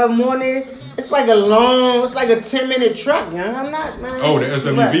 5 of them on there, it's like a 10-minute track, man. I'm not, man. Oh, the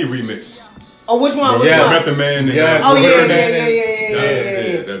SWV remix. Oh, which one? Bro, Which yeah. one? Method Man. And, Yeah. Oh, Whatever yeah,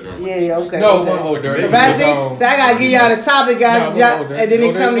 that okay. No, okay. one older. So, I see, I gotta give y'all the topic, guys, No, one older. and then it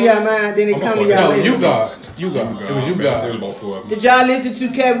Older come to is y'all older. mind, then it I'm come a to y'all fuck- No, later. you got. It was you It was got. about 4 of them. Did y'all listen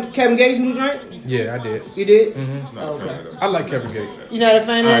to Kevin Gates' new joint? Yeah, I did. You did? Mm-hmm. Not a fan of that. I like Kevin Gates. You not a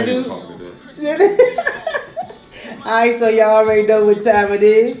fan of I that ain't even dude? talking to them. Alright, so y'all already know what time it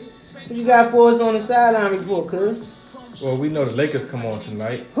is. What you got for us on the sideline report, cuz? Well, we know the Lakers come on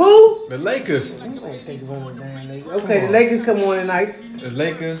tonight. Who? The Lakers. I ain't think about no damn Lakers. Okay, the Lakers come on tonight. The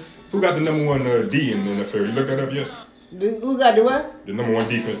Lakers. Who got the number 1 D in the NFL? You looked that up yet? Who got the what? The number 1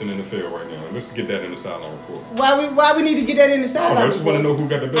 defense in the NFL right now. Let's get that in the sideline report. Why we need to get that in the I sideline? just want to know who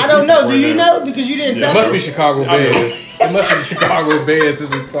got the best I don't know. defense Do right you now. know? Because you didn't Yeah, It tell must me. be Chicago I know. Bears. It must be the Chicago Bears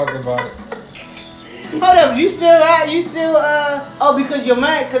since we're talking about it. Hold up, you still oh, because you're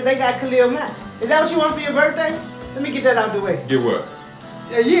mad because they got Khalil Mack. Is that what you want for your birthday? Let me get that out the way. Get what?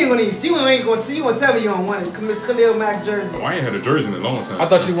 You ain't gonna tell me you don't want it. Khalil Mack jersey. Oh, I ain't had a jersey in a long time. I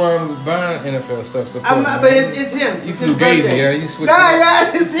thought you weren't buying NFL stuff. So I'm not, but it's him. You It's his fugazi, birthday. yeah? You switching Nah, up.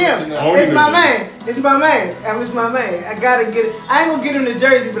 yeah, it's Switching him. up. Oh, It's you my did. man. It's my man. It's my man. I gotta get it. I ain't gonna get him the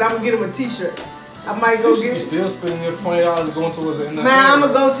jersey, but I'm gonna get him a t-shirt. I might go You get it. still spending your $20 going towards the NFL. Man, I'm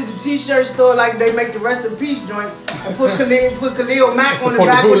gonna go to the t-shirt store like they make the rest of peace joints and put Khalil Mack on the Support the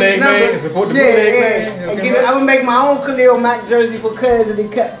back with his bootleg man. number. Support the bootleg man. And Okay. I'm gonna make my own Khalil Mack jersey for Cuz and the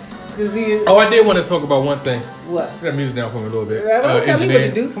cut. Cause he is Oh, I did want to talk about one thing. what? Put that music down for me a little bit. Don't tell me what to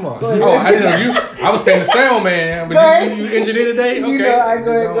Engineering. do. Come on. Go ahead. Oh, I didn't know you. I was saying the sound man, Go but ahead. you engineer today? Okay. You know, I go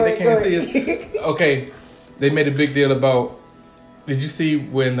ahead, No, go they ahead, can't go see ahead. it. Okay. They made a big deal about. Did you see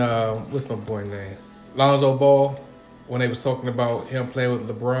when what's my boy name? Lonzo Ball, when they was talking about him playing with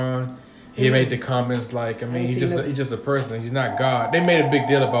LeBron, he made the comments like, I mean, he's just a person. He's not God. They made a big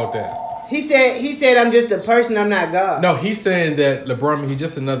deal about that. He said I'm just a person, I'm not God. No, he's saying that LeBron, I mean, he's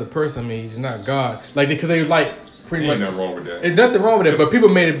just another person. I mean, he's not God. Like, because they like pretty Ain't much. nothing wrong with that. There's nothing wrong with it, but people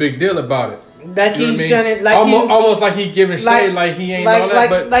made a big deal about it. Like You know he's what I shunning, mean? like almost like he giving shade, like he ain't all that.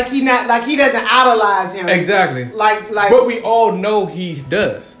 But like he not, like he doesn't idolize him. exactly. Like. But we all know he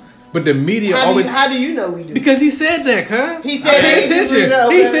does. But the media always How do you know we do? because he said that, cuz. He said Pay that. attention.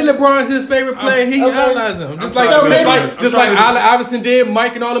 Okay. He said LeBron's his favorite player. He okay. idolizes him. Just like trying to- Allen Iverson did,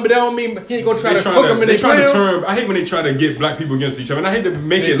 Mike and all them. But that don't mean he ain't gonna try to cook them and they they trying play to 'em. turn. I hate when they try to get black people against each other, and I hate to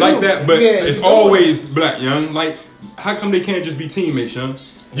make They it do. like that. But Yeah, it's you do. always black, young. Like, how come they can't just be teammates, young?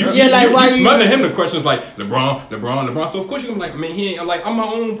 You why you- smother him the questions like LeBron. So of course you're gonna be like, man, he ain't like I'm my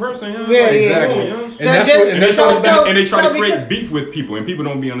own person, young. Yeah, Like, yeah. come on, Exactly. young. And that's what. And that's what. And they try so to create because- beef with people, and people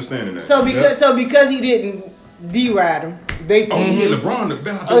don't be understanding that. So because he didn't deride him, basically. oh yeah, LeBron the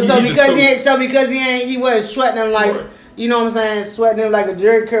best. Oh, so He's because he wasn't sweating him like Right. you know what I'm saying, sweating him like a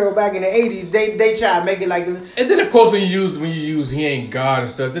Jerry Curl back in the '80s. They try to make it like. And then of course when you use he ain't God and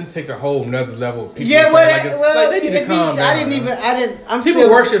stuff, then it takes a whole nother level of people. Yeah, saying, well, like, they need to if calm he's, down. I'm People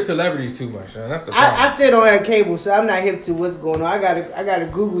still, worship celebrities too much, man. That's the problem. I still don't have cable, so I'm not hip to what's going on. I gotta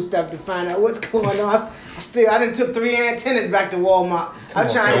Google stuff to find out what's going on. I done took 3 antennas back to Walmart. I'm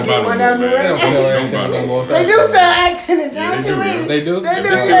trying to get Don't one buy down the them, man. They don't way. sell Don't antennas buy no them. more. They do sell antennas, Yeah, don't they you do, mean? yeah. They do? They If do.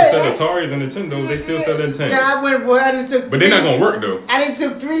 they still Yeah. sell Ataris and Nintendos, they still sell them tanks. Yeah, I went, boy. I done took. But they're not gonna work though. I done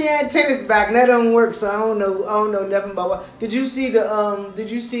took 3 antennas back, and that don't work. So I don't know nothing about what. Did you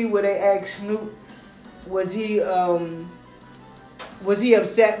see where they asked Snoop? Was he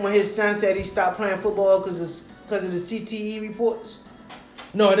upset when his son said he stopped playing football because of the CTE reports?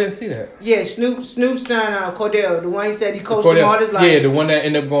 No, I didn't see that. Yeah, Snoop's son, Cordell, the one he said he coached him all his life. Yeah, the one that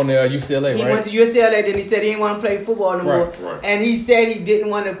ended up going to UCLA, He right? went to UCLA, then he said he didn't want to play football no more. Right. And he said he didn't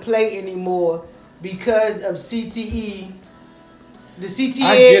want to play anymore because of CTE. The CTE,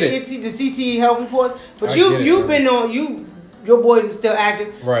 I get it. the CTE health reports. But I you've get it, been on, your boys are still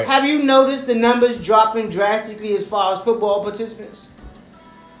active. Right. Have you noticed the numbers dropping drastically as far as football participants?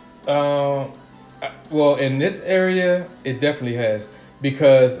 Well, in this area, it definitely has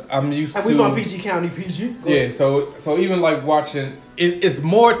because I'm used And to. we from PG County, PG. Go Yeah, ahead. so even like watching, it's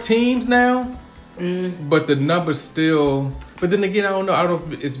more teams now, but the numbers still. But then again, I don't know. I don't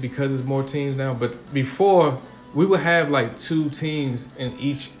know if it's because it's more teams now. But before, we would have like 2 teams in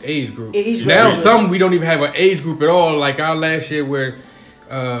each age group. Now some we don't even have an age group at all. Like our last year where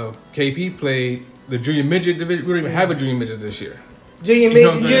KP played the junior midget division. We don't even have a junior midget this year. Junior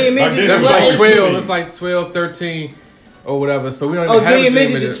midget. That's like 12. It's like 12, 13. Or whatever, so we don't even have junior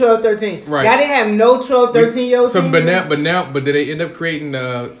midgets is 12, 13. Right. Y'all didn't have no 12, 13-year-old So, teams? but did they end up creating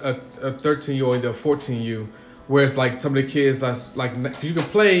a 13-year-old or a 14-year, where it's like some of the kids like you can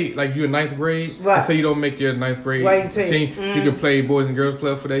play like you're in 9th grade. Right. And say you don't make your 9th grade team. You can play Boys and Girls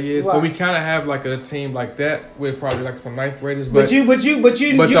Club for that year. Right. So we kind of have like a team like that with probably like some 9th graders. But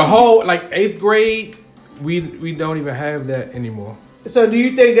the whole like 8th grade, we don't even have that anymore. So do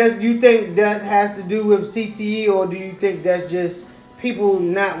you think that has to do with CTE, or do you think that's just people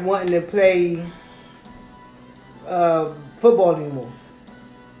not wanting to play football anymore?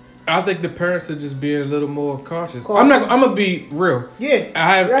 I think the parents are just being a little more cautious. I'm gonna be real. Yeah. If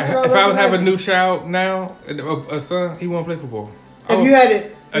I would have a new child now, a son, he won't play football. If you had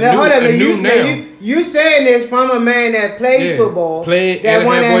it. You saying this from a man that played football. That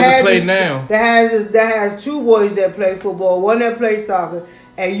has 2 boys that play football, one that plays soccer,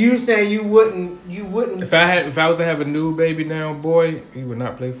 and you saying you wouldn't. If I was to have a new baby now, boy, he would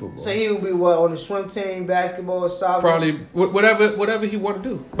not play football. So he would be on the swim team, basketball, soccer. Probably whatever he want to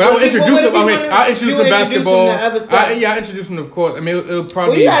do. But I would introduce him. I introduce him to basketball. I introduce him, of course. I mean, it'll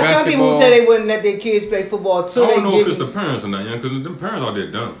probably be basketball. Some people who say they wouldn't let their kids play football. I don't know if it's the parents or not, young, because them parents out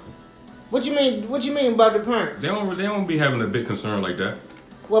there dumb. What you mean? What you mean about the parents? They don't be having a big concern like that.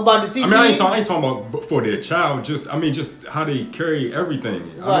 What about the CTE? I mean, I ain't talking about for their child. Just how they carry everything.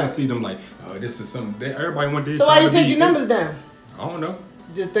 Right. I don't see them like, oh, this is something. Everybody want their child to be. So why you think your numbers down? I don't know.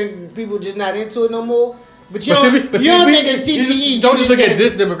 Just think people just not into it no more. But you don't think it's CTE. Don't just look at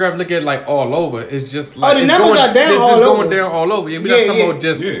this demographic. Look at like all over. It's just like the numbers are down all over. It's just going down all over. We're not talking about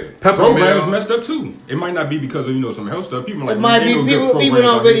just programs messed up too. It might not be because of some health stuff. People might be people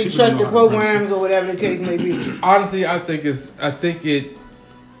don't really trust the programs or whatever the case may be. Honestly, I think it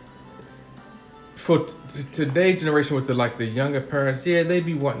for today's generation with the younger parents. Yeah, they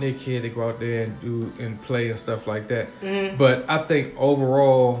be wanting their kid to go out there and do and play and stuff like that. Mm-hmm. But I think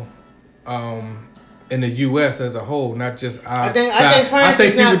overall. In the U.S. as a whole, not just our side. I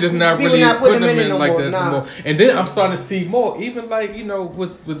think people just not really putting them in like that anymore. And then I'm starting to see more, even like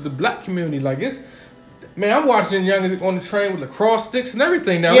with the black community. Like man, I'm watching youngers on the train with lacrosse sticks and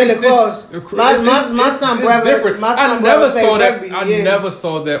everything now. Yeah, lacrosse. My son brother. Different. I never saw that. I never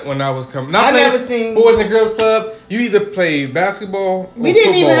saw that when I was coming. I never seen Boys and Girls Club. You either play basketball. We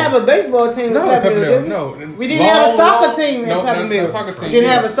didn't even have a baseball team. No, we didn't have a soccer team in Peppermill. We didn't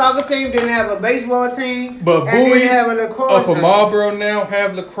have a soccer team. Didn't have a baseball team. But didn't have a lacrosse. Upper Marlboro now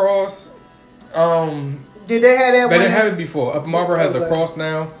have lacrosse. Did they have that? They didn't have it before. Upper Marlboro has lacrosse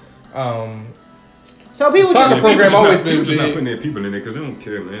now. So people soccer program always been just not putting their people in there because they don't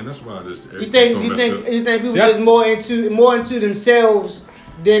care, man. That's why you think people just more into themselves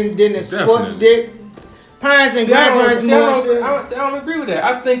than the sport. Parents and grandparents I don't agree with that.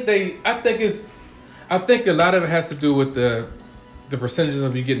 I think a lot of it has to do with the percentages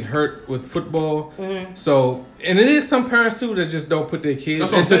of you getting hurt with football. Mm-hmm. So, and it is some parents too that just don't put their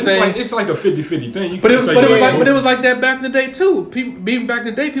kids into things. It's like a 50-50 thing. But it was like that back in the day too. Back in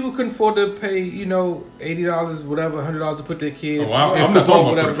the day, people couldn't afford to pay $80, whatever, $100 to put their kids. I'm not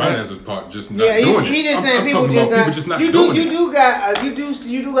talking about for the finances part, just not doing it. He just saying people just not doing it. You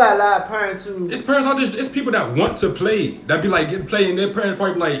do got a lot of parents who. It's parents out there. It's people that want to play. That be like playing. Their parents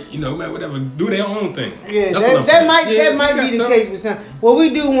probably like man, whatever, do their own thing. Yeah, that might be the case with some. Well, we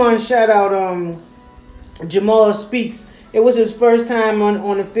do want to shout out Jamal Speaks. It was his first time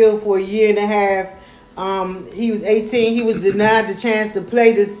on the field for a year and a half. He was 18. He was denied the chance to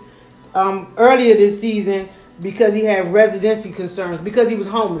play this earlier this season because he had residency concerns, because he was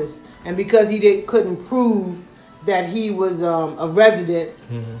homeless, and because he couldn't prove that he was a resident.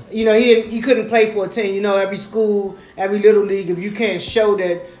 Mm-hmm. He couldn't play for a team. Every school, every little league, if you can't show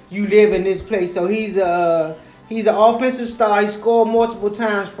that you live in this place. So he's an offensive star. He scored multiple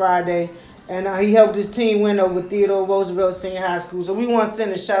times Friday. And he helped his team win over Theodore Roosevelt Senior High School. So we want to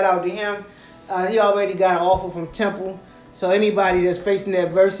send a shout out to him. He already got an offer from Temple. So anybody that's facing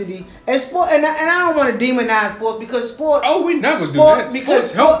adversity. And I don't want to demonize sports because sports. Oh, we never do that.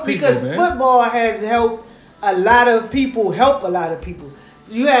 Because football has helped a lot of people help a lot of people.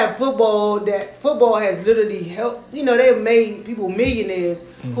 You have football has literally helped. They've made people millionaires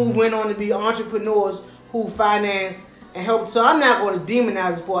who went on to be entrepreneurs who financed and help. So I'm not going to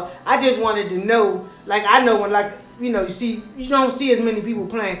demonize the sport. I just wanted to know, I know when, you don't see as many people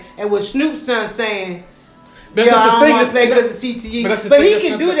playing. And with Snoop's son saying, But yeah, that's the I thing, don't want to play it's- because of CTE. but that's the But thing, he that's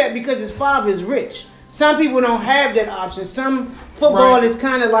can not do the- that because his father is rich. Some people don't have that option. Some football Right. is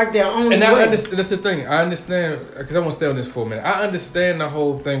kind of like their own And way. I understand. That's the thing. I understand because I want to stay on this for a minute. I understand the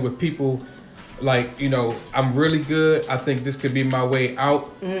whole thing with people, like I'm really good. I think this could be my way out.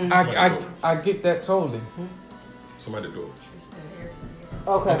 I get that totally. Somebody do it.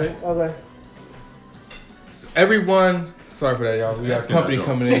 Okay. Everyone, sorry for that, y'all. We got Asking company that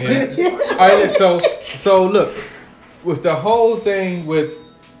coming in here. All right, so look, with the whole thing with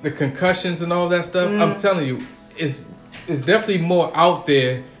the concussions and all that stuff, I'm telling you, it's definitely more out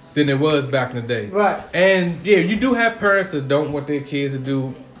there than it was back in the day. Right. And yeah, you do have parents that don't want their kids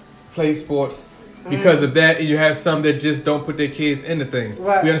to play sports because of that, and you have some that just don't put their kids into things.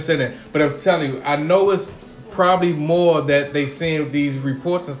 Right. We understand that, but I'm telling you, I know it's probably more that they seeing these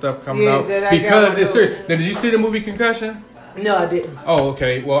reports and stuff coming out that I because got it's know. serious. Now, did you see the movie Concussion? No, I didn't. Oh,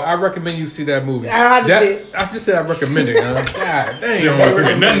 okay. Well, I recommend you see that movie. I have to see it. I just said I recommend it. God dang. You don't want to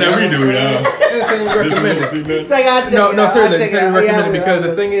forget nothing that we do, y'all. I said I recommend it. It's like I'll check it No, out. seriously, I'll I check say it out. recommend I it will, because I the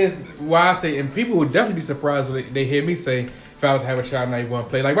will. thing is, why I say, and people would definitely be surprised when they hear me say, if I was to have a child now you want to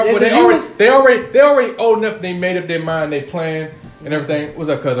play. Like, Yeah, well, 'cause they already old enough. They made up their mind. They playing and everything. What's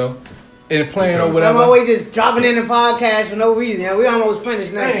up, cuzzo? And playing or I'm whatever. always just dropping in the podcast for no reason. We almost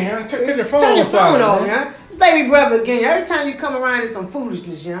finished now. Dang, turn your phone Turn your aside, phone off, man. man. It's baby brother again. Every time you come around, it's some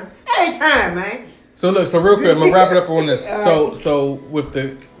foolishness, young. Every time, man. So look, so real quick, I'm gonna wrap it up on this. All So with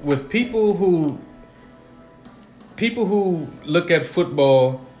people who look at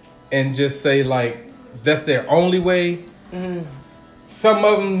football and just say like that's their only way. Some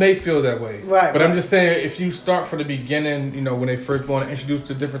of them may feel that way, Right, But I'm right. just saying, if you start from the beginning, when they first born, and introduced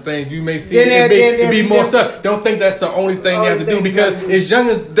to different things, you may see Then it they'll be be more different. stuff. Don't think that's the only thing you have to do Only thing because you have to do.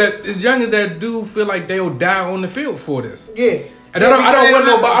 as young as that dude feel like they'll die on the field for this. Yeah. And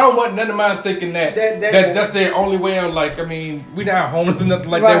I don't want none of mine thinking that That- that's their only way of like. I mean, we not homeless or nothing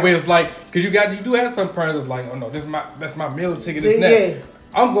like Right. that. Where it's like, because you do have some parents that's like, oh no, that's my meal ticket. This and that. Yeah.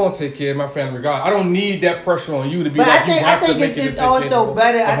 I'm going to take care of my family regardless. I don't need that pressure on you to be But like I think you have I think to make it's, it to it's take care also of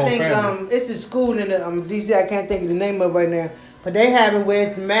better. the I whole think family. it's a school in the DC. I can't think of the name of it right now, but they have it where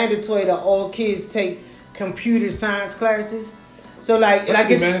it's mandatory that all kids take computer science classes. So like That should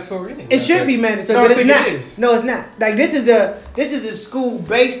be it's mandatory anyway. it should be mandatory, No, I but it's think not. it is. No, it's not. Like this is a school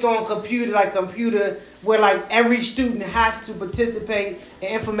based on computer where like every student has to participate in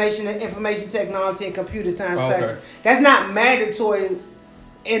information technology and computer science Okay. classes. That's not mandatory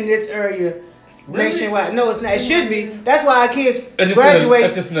in this area. Really? Nationwide, no, it's not. It should be. That's why our kids That's graduate.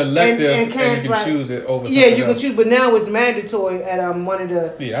 that's just an elective, and came you can from- choose it over. Yeah, something you can else. choose, but now it's mandatory at one of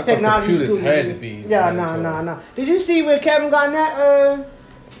the Yeah, I thought technology computers schools. had to be Yeah, mandatory. no. Did you see where Kevin Garnett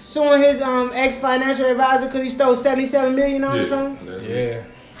suing his ex financial advisor because he stole $77 million from him? Yeah.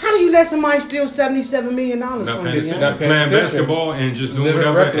 How do you let somebody steal $77 million Not from paying you? attention. Not paying Playing attention. basketball and just doing Living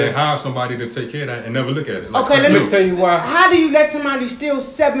whatever reckless. and hire somebody to take care of that and never look at it. Like Okay, Frank let me Lewis. tell you why. How do you let somebody steal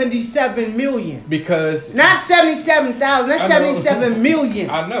 $77 million? Because Not 77,000. That's I know. $77 million.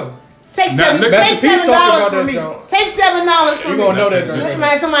 I know. Take Now, $7 Master P talked $7 about from that me. joint. Take $7 from You me. gonna know that Look, joint.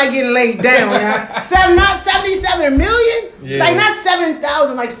 Man, somebody getting laid down, yeah. Not 77 million? Yeah. Like not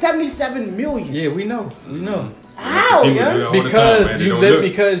 7,000, like 77 million. Yeah, we know. We know. How, People do yeah? that all the time, Because man. They you don't live look.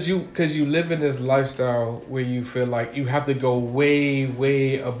 because you live in this lifestyle where you feel like you have to go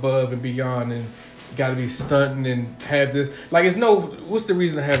way above and beyond and got to be stunting and have this like it's no what's the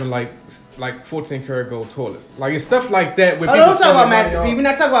reason of having like 14 karat gold toilets like it's stuff like that where Oh, people don't talk about spend money Master on- P. We're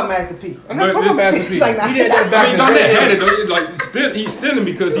not talking about Master P. I'm not But talking about it's- Master P. it's like not- He did that I back mean, in the Garnett had day. it though. Like he's stealing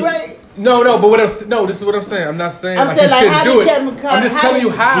because he. Right? No, but this is what I'm saying. I'm not saying I'm like saying, he like, shouldn't how do did it. Kevin McCarthy- I'm just how telling did- you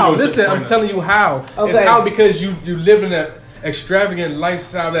how. He gonna Listen, I'm explain telling you how. Okay. It's how because you live in an extravagant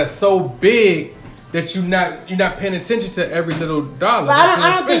lifestyle that's so big that you're not paying attention to every little dollar. But that's I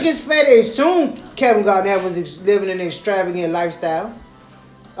don't being think spent. it's fair to assume Kevin Garnett was living an extravagant lifestyle.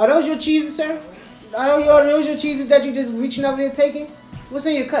 Are those your cheeses, sir? Are those your cheeses that you just reaching over there taking? What's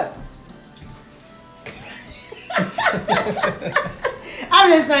in your cup? I'm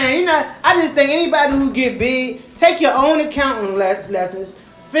just saying, I just think anybody who get big, take your own accounting lessons,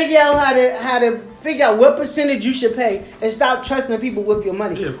 figure out how to figure out what percentage you should pay, and stop trusting people with your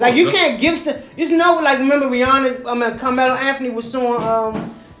money. Yeah, of Like course. you can't give some. Like remember Carmelo Anthony was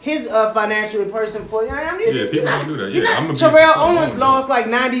suing his financial person for. Yeah, people don't do that. Yeah, I'm a big- Terrell I'm Owens a- lost like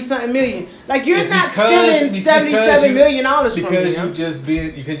 90-something million. Like you're It's not because- stealing it's $77 million from me. because huh?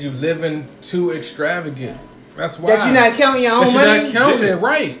 because you living too extravagant. That's why That you're not counting your own that you're money. not counting Yeah. it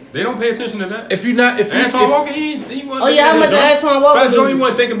right. They don't pay attention to that. If you Antoine Walker, he wasn't. Oh, yeah, how much did Antoine Walker Fat Joe, lose? he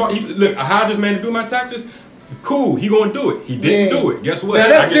wasn't thinking about. Look, I hired this man to do my taxes. Cool, he gonna do it. He didn't do it. Guess what? Now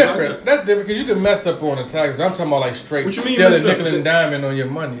that's different. That's different because you can mess up on the taxes. I'm talking about like straight stealing nickel and diamond on your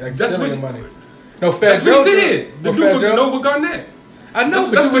money, like stealing your money. No, Fat Joe did. The dude from Nova Garnett. I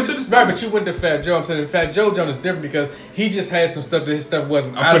know, but you went to Fat Joe. I'm saying Fat Joe Jones is different because he just had some stuff that his stuff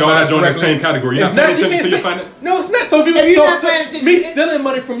wasn't. I put all that in the same category. You're not paying attention to your finance. No, it's not. So if me stealing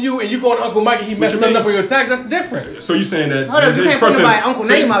money from you and you going to Uncle Mike and he messed something up on your tax, that's different. So you saying that his person? Uncle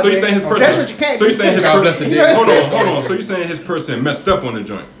name out there. So you saying his person? That's what you can't. So you saying his person? Hold on. So you saying his person messed up on the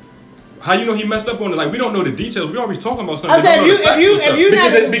joint? How you know he messed up on it? Like we don't know the details. We always talking about something. I'm saying if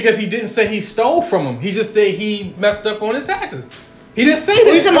you because he didn't say he stole from him. He just said he messed up on his taxes. He didn't say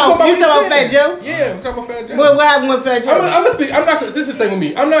that. You talking about Fat Joe? Yeah, I'm talking about Fat Joe. What happened with Fat Joe? I'm gonna speak. I'm not. This is the thing with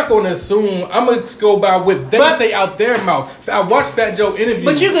me. I'm not going to assume. I'm gonna go by what they say out their mouth. I watched Fat Joe interview.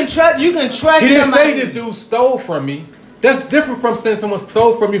 But you can trust. You can trust. He didn't say this dude stole from me. That's different from saying someone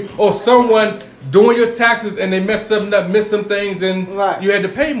stole from you or someone doing your taxes and they messed something up, missed some things, and you had to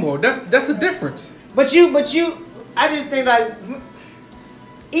pay more. That's a difference. But you. I just think like,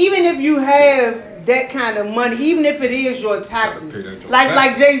 even if you have that kind of money, even if it is your taxes,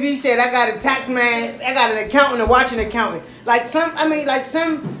 like Jay-Z said, I got a tax man, I got an accountant, a watching accountant. Like some, I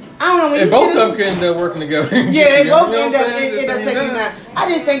don't know. And both of them can end up working together. Yeah, they both end up taking you down. I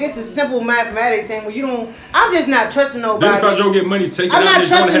just think it's a simple mathematic thing where you don't. I'm just not trusting nobody. Then if Fat Joe get money taken I'm out, not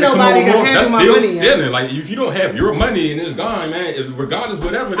trusting nobody to handle my money. That's still stealing. Like if you don't have your money and it's gone, man, regardless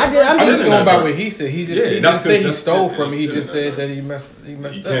whatever. I'm just going by what he said. He just said he stole from me. He just said that he messed up.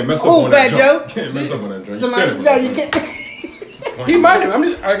 You can't mess up on that joint. You can't mess up on that joint. You can't. He might have. I'm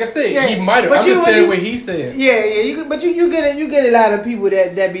just like I said. He might have. I'm just saying what he said. Yeah. But you get a lot of people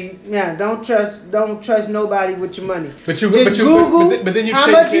that be don't trust nobody with your money. But Google but then you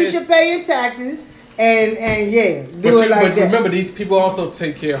how much you should pay in taxes and do it like that. But remember, these people also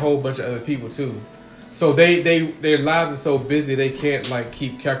take care of a whole bunch of other people too. So their lives are so busy they can't like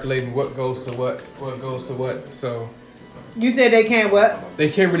keep calculating what goes to what goes to what. So you said they can't what? They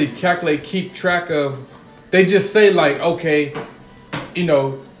can't really keep track of. They just say like, okay. You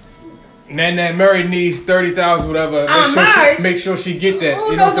know, Nan Murray needs 30,000, whatever. Make sure she get that.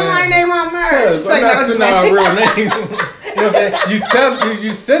 Who knows somebody named Aunt Murray? It's like not a real name. You know what I'm saying?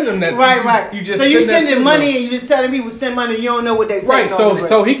 You send them that. Right. You just so you sending money and you just telling people send money. You don't know what they take. Right.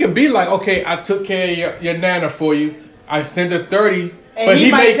 So he could be like, okay, I took care of your Nana for you. I send her 30. But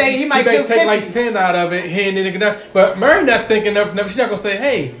he might take like 10 out of it. But Murray not thinking of nothing. She's not gonna say,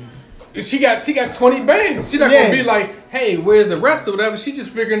 hey. She got 20 bands. She's not gonna be like, hey, where's the rest or whatever. She just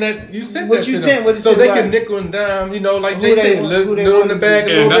figuring that you sent what that you to sent, them. So they can nickel and dime, like Jay said, little in the bag,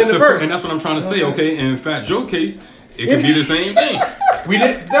 a little in the purse. And that's what I'm trying to say. Okay, in Fat Joe case, it could be the same thing.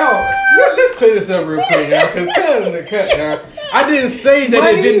 Let's clear this up real quick now, because I didn't say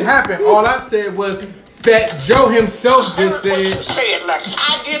that it didn't happen. All I said was Fat Joe himself just said. Say it like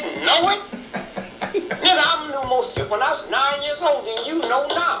I didn't know it. Nigga, I knew more shit when I was 9 years old than you know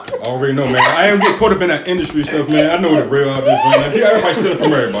now. I already know, man. I ain't get caught up in that industry stuff, man. I know the real out this joint, man. Everybody's stealing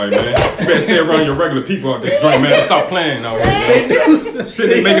from everybody, man. You better stay around your regular people out this joint, man. Stop playing out here, man.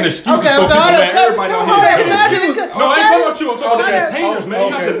 Sitting there making excuses for people, man. Everybody out here. No, I ain't talking about you. I'm talking about the entertainers, man.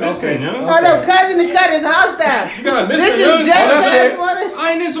 You have to listen, young. Hold up, Cousin the Cut is hostile. You gotta listen, This is just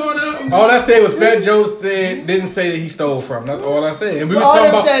I ain't into all that. All I said was Fat Joe didn't say that he stole from. That's all I said. And we were talking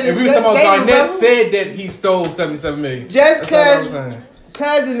about Garnett said that he stole 77 million. Just because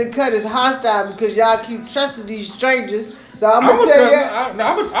Cousin the Cut is hostile because y'all keep trusting these strangers. So I'm gonna tell you.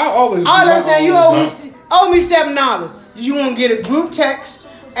 I always. All I'm saying, you owe me $7. You gonna get a group text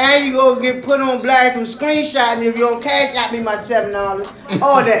and you gonna get put on blast, some screenshot, and if you don't cash out me my $7,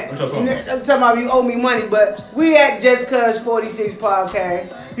 all that. I'm talking about you owe me money, but we at Just Cuz 46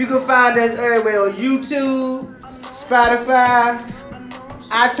 Podcast. You can find us everywhere on YouTube, Spotify,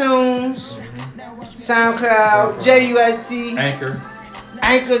 iTunes, SoundCloud, JUST,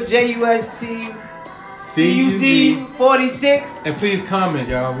 Anchor, JUST, CUZ 46. And please comment,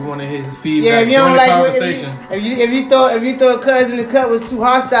 y'all. We want to hear feedback. Yeah, if you don't like conversation. If you thought Cousin the Cut was too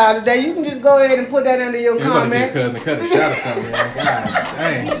hostile today, you can just go ahead and put that under your comment. Cousin the Cut a shot or something, man. God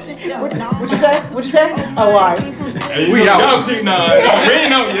dang. What you say? Oh, all right. Hey, we out. We ain't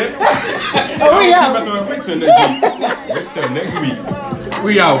out yet. We out. Next week.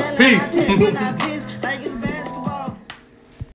 We out. Peace.